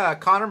between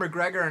Conor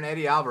McGregor and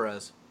Eddie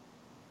Alvarez?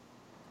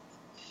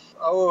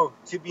 Oh,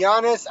 to be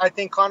honest, I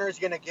think Conor's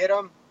going to get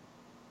him.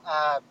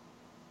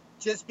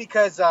 Just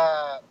because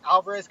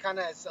Alvarez kind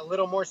of is a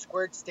little more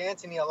squared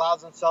stance and he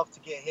allows himself to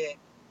get hit.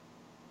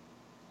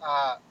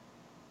 I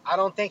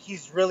don't think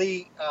he's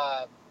really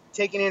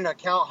taking into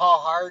account how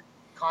hard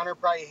Conor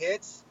probably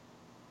hits.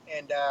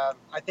 And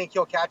I think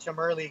he'll catch him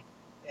early.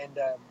 And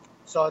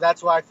so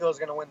that's why I feel is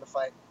going to win the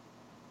fight.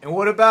 And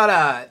what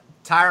about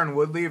Tyron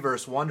Woodley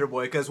versus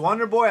Wonderboy? Because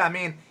Wonderboy, I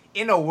mean,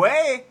 in a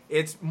way,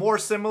 it's more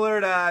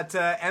similar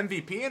to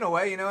MVP in a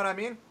way. You know what I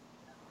mean?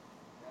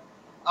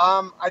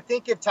 I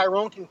think if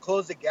Tyrone can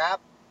close the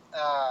gap,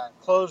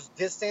 close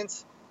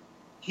distance,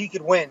 he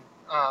could win.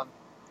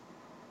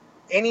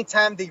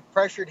 Anytime they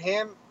pressured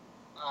him,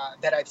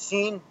 that I've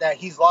seen that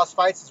he's lost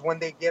fights is when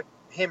they give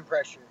him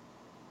pressure.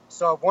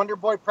 So if Wonder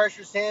Boy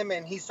pressures him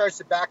and he starts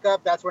to back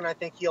up, that's when I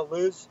think he'll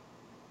lose.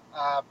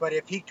 But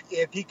if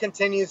he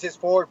continues his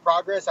forward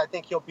progress, I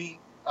think he'll beat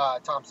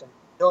Thompson.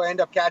 He'll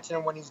end up catching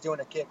him when he's doing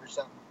a kick or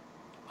something.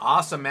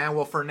 Awesome, man.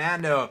 Well,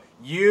 Fernando,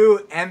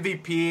 you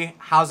MVP,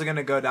 how's it going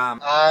to go down?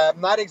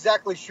 I'm not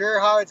exactly sure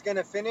how it's going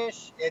to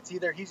finish. It's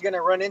either he's going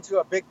to run into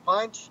a big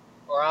punch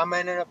or I'm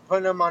going to end up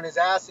putting him on his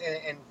ass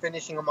and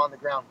finishing him on the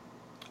ground.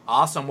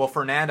 Awesome. Well,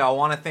 Fernando, I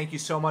want to thank you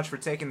so much for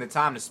taking the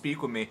time to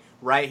speak with me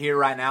right here,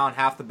 right now on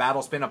Half the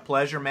Battle. It's been a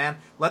pleasure, man.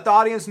 Let the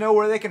audience know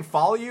where they can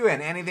follow you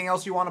and anything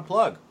else you want to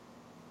plug.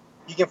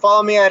 You can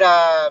follow me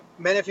at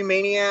Menifee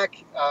Maniac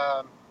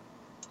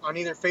on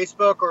either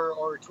Facebook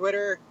or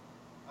Twitter,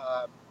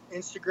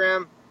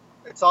 Instagram.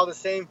 It's all the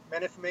same,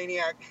 Menifee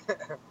Maniac.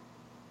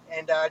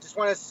 And I just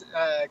want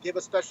to give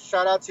a special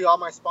shout out to all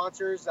my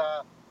sponsors,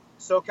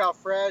 SoCal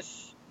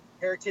Fresh,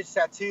 Heritage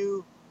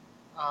Tattoo,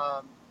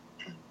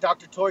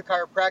 Dr. Toy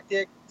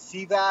Chiropractic,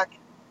 CVAC.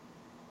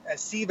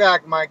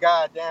 CVAC, my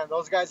God, damn,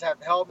 those guys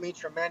have helped me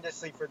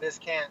tremendously for this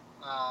camp.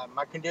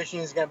 My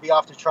conditioning is going to be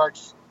off the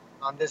charts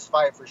on this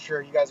fight for sure.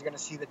 You guys are going to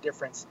see the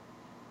difference.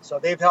 So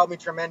they've helped me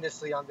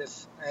tremendously on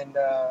this. And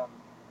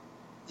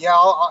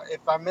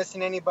if I'm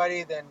missing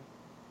anybody, then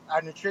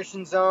our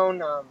Nutrition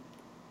Zone,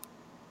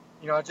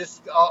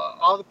 just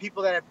all the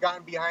people that have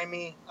gotten behind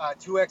me,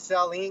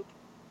 2XL Inc.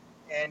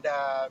 and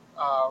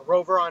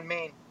Rover on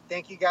Main.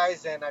 Thank you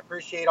guys, and I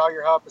appreciate all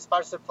your help.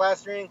 Esparza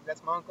Plastering,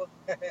 that's my uncle.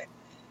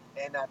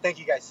 And thank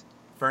you guys.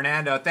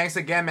 Fernando, thanks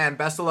again, man.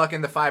 Best of luck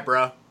in the fight,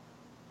 bro.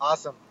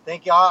 Awesome.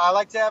 Thank you. I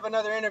like to have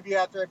another interview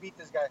after I beat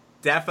this guy.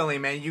 Definitely,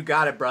 man. You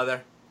got it,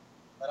 brother.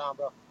 Right on,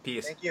 bro.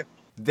 Peace. Thank you.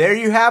 There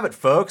you have it,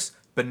 folks.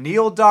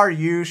 Beneil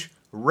Dariush,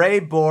 Ray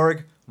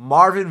Borg,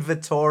 Marvin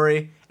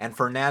Vettori, and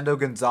Fernando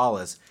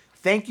Gonzalez.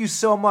 Thank you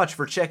so much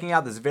for checking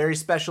out this very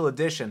special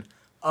edition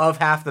of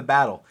Half the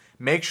Battle.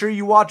 Make sure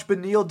you watch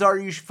Beneil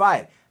Dariush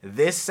fight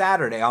this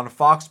Saturday on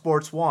Fox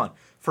Sports 1.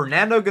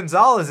 Fernando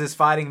Gonzalez is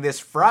fighting this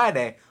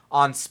Friday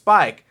on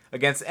Spike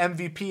against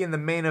MVP in the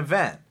main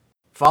event.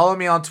 Follow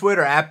me on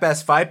Twitter at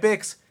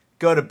BestFightPicks.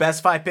 Go to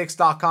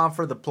BestFightPicks.com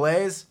for the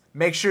plays.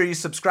 Make sure you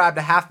subscribe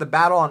to Half the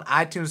Battle on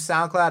iTunes,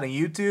 SoundCloud, and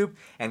YouTube.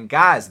 And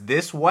guys,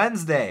 this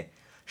Wednesday,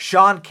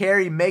 Sean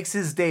Carey makes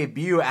his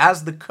debut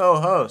as the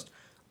co-host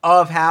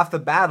of Half the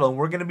Battle. And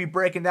we're going to be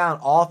breaking down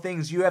all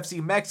things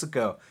UFC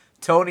Mexico.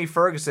 Tony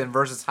Ferguson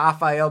versus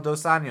Rafael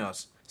Dos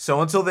Anjos. So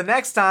until the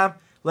next time,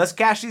 let's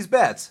cash these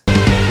bets.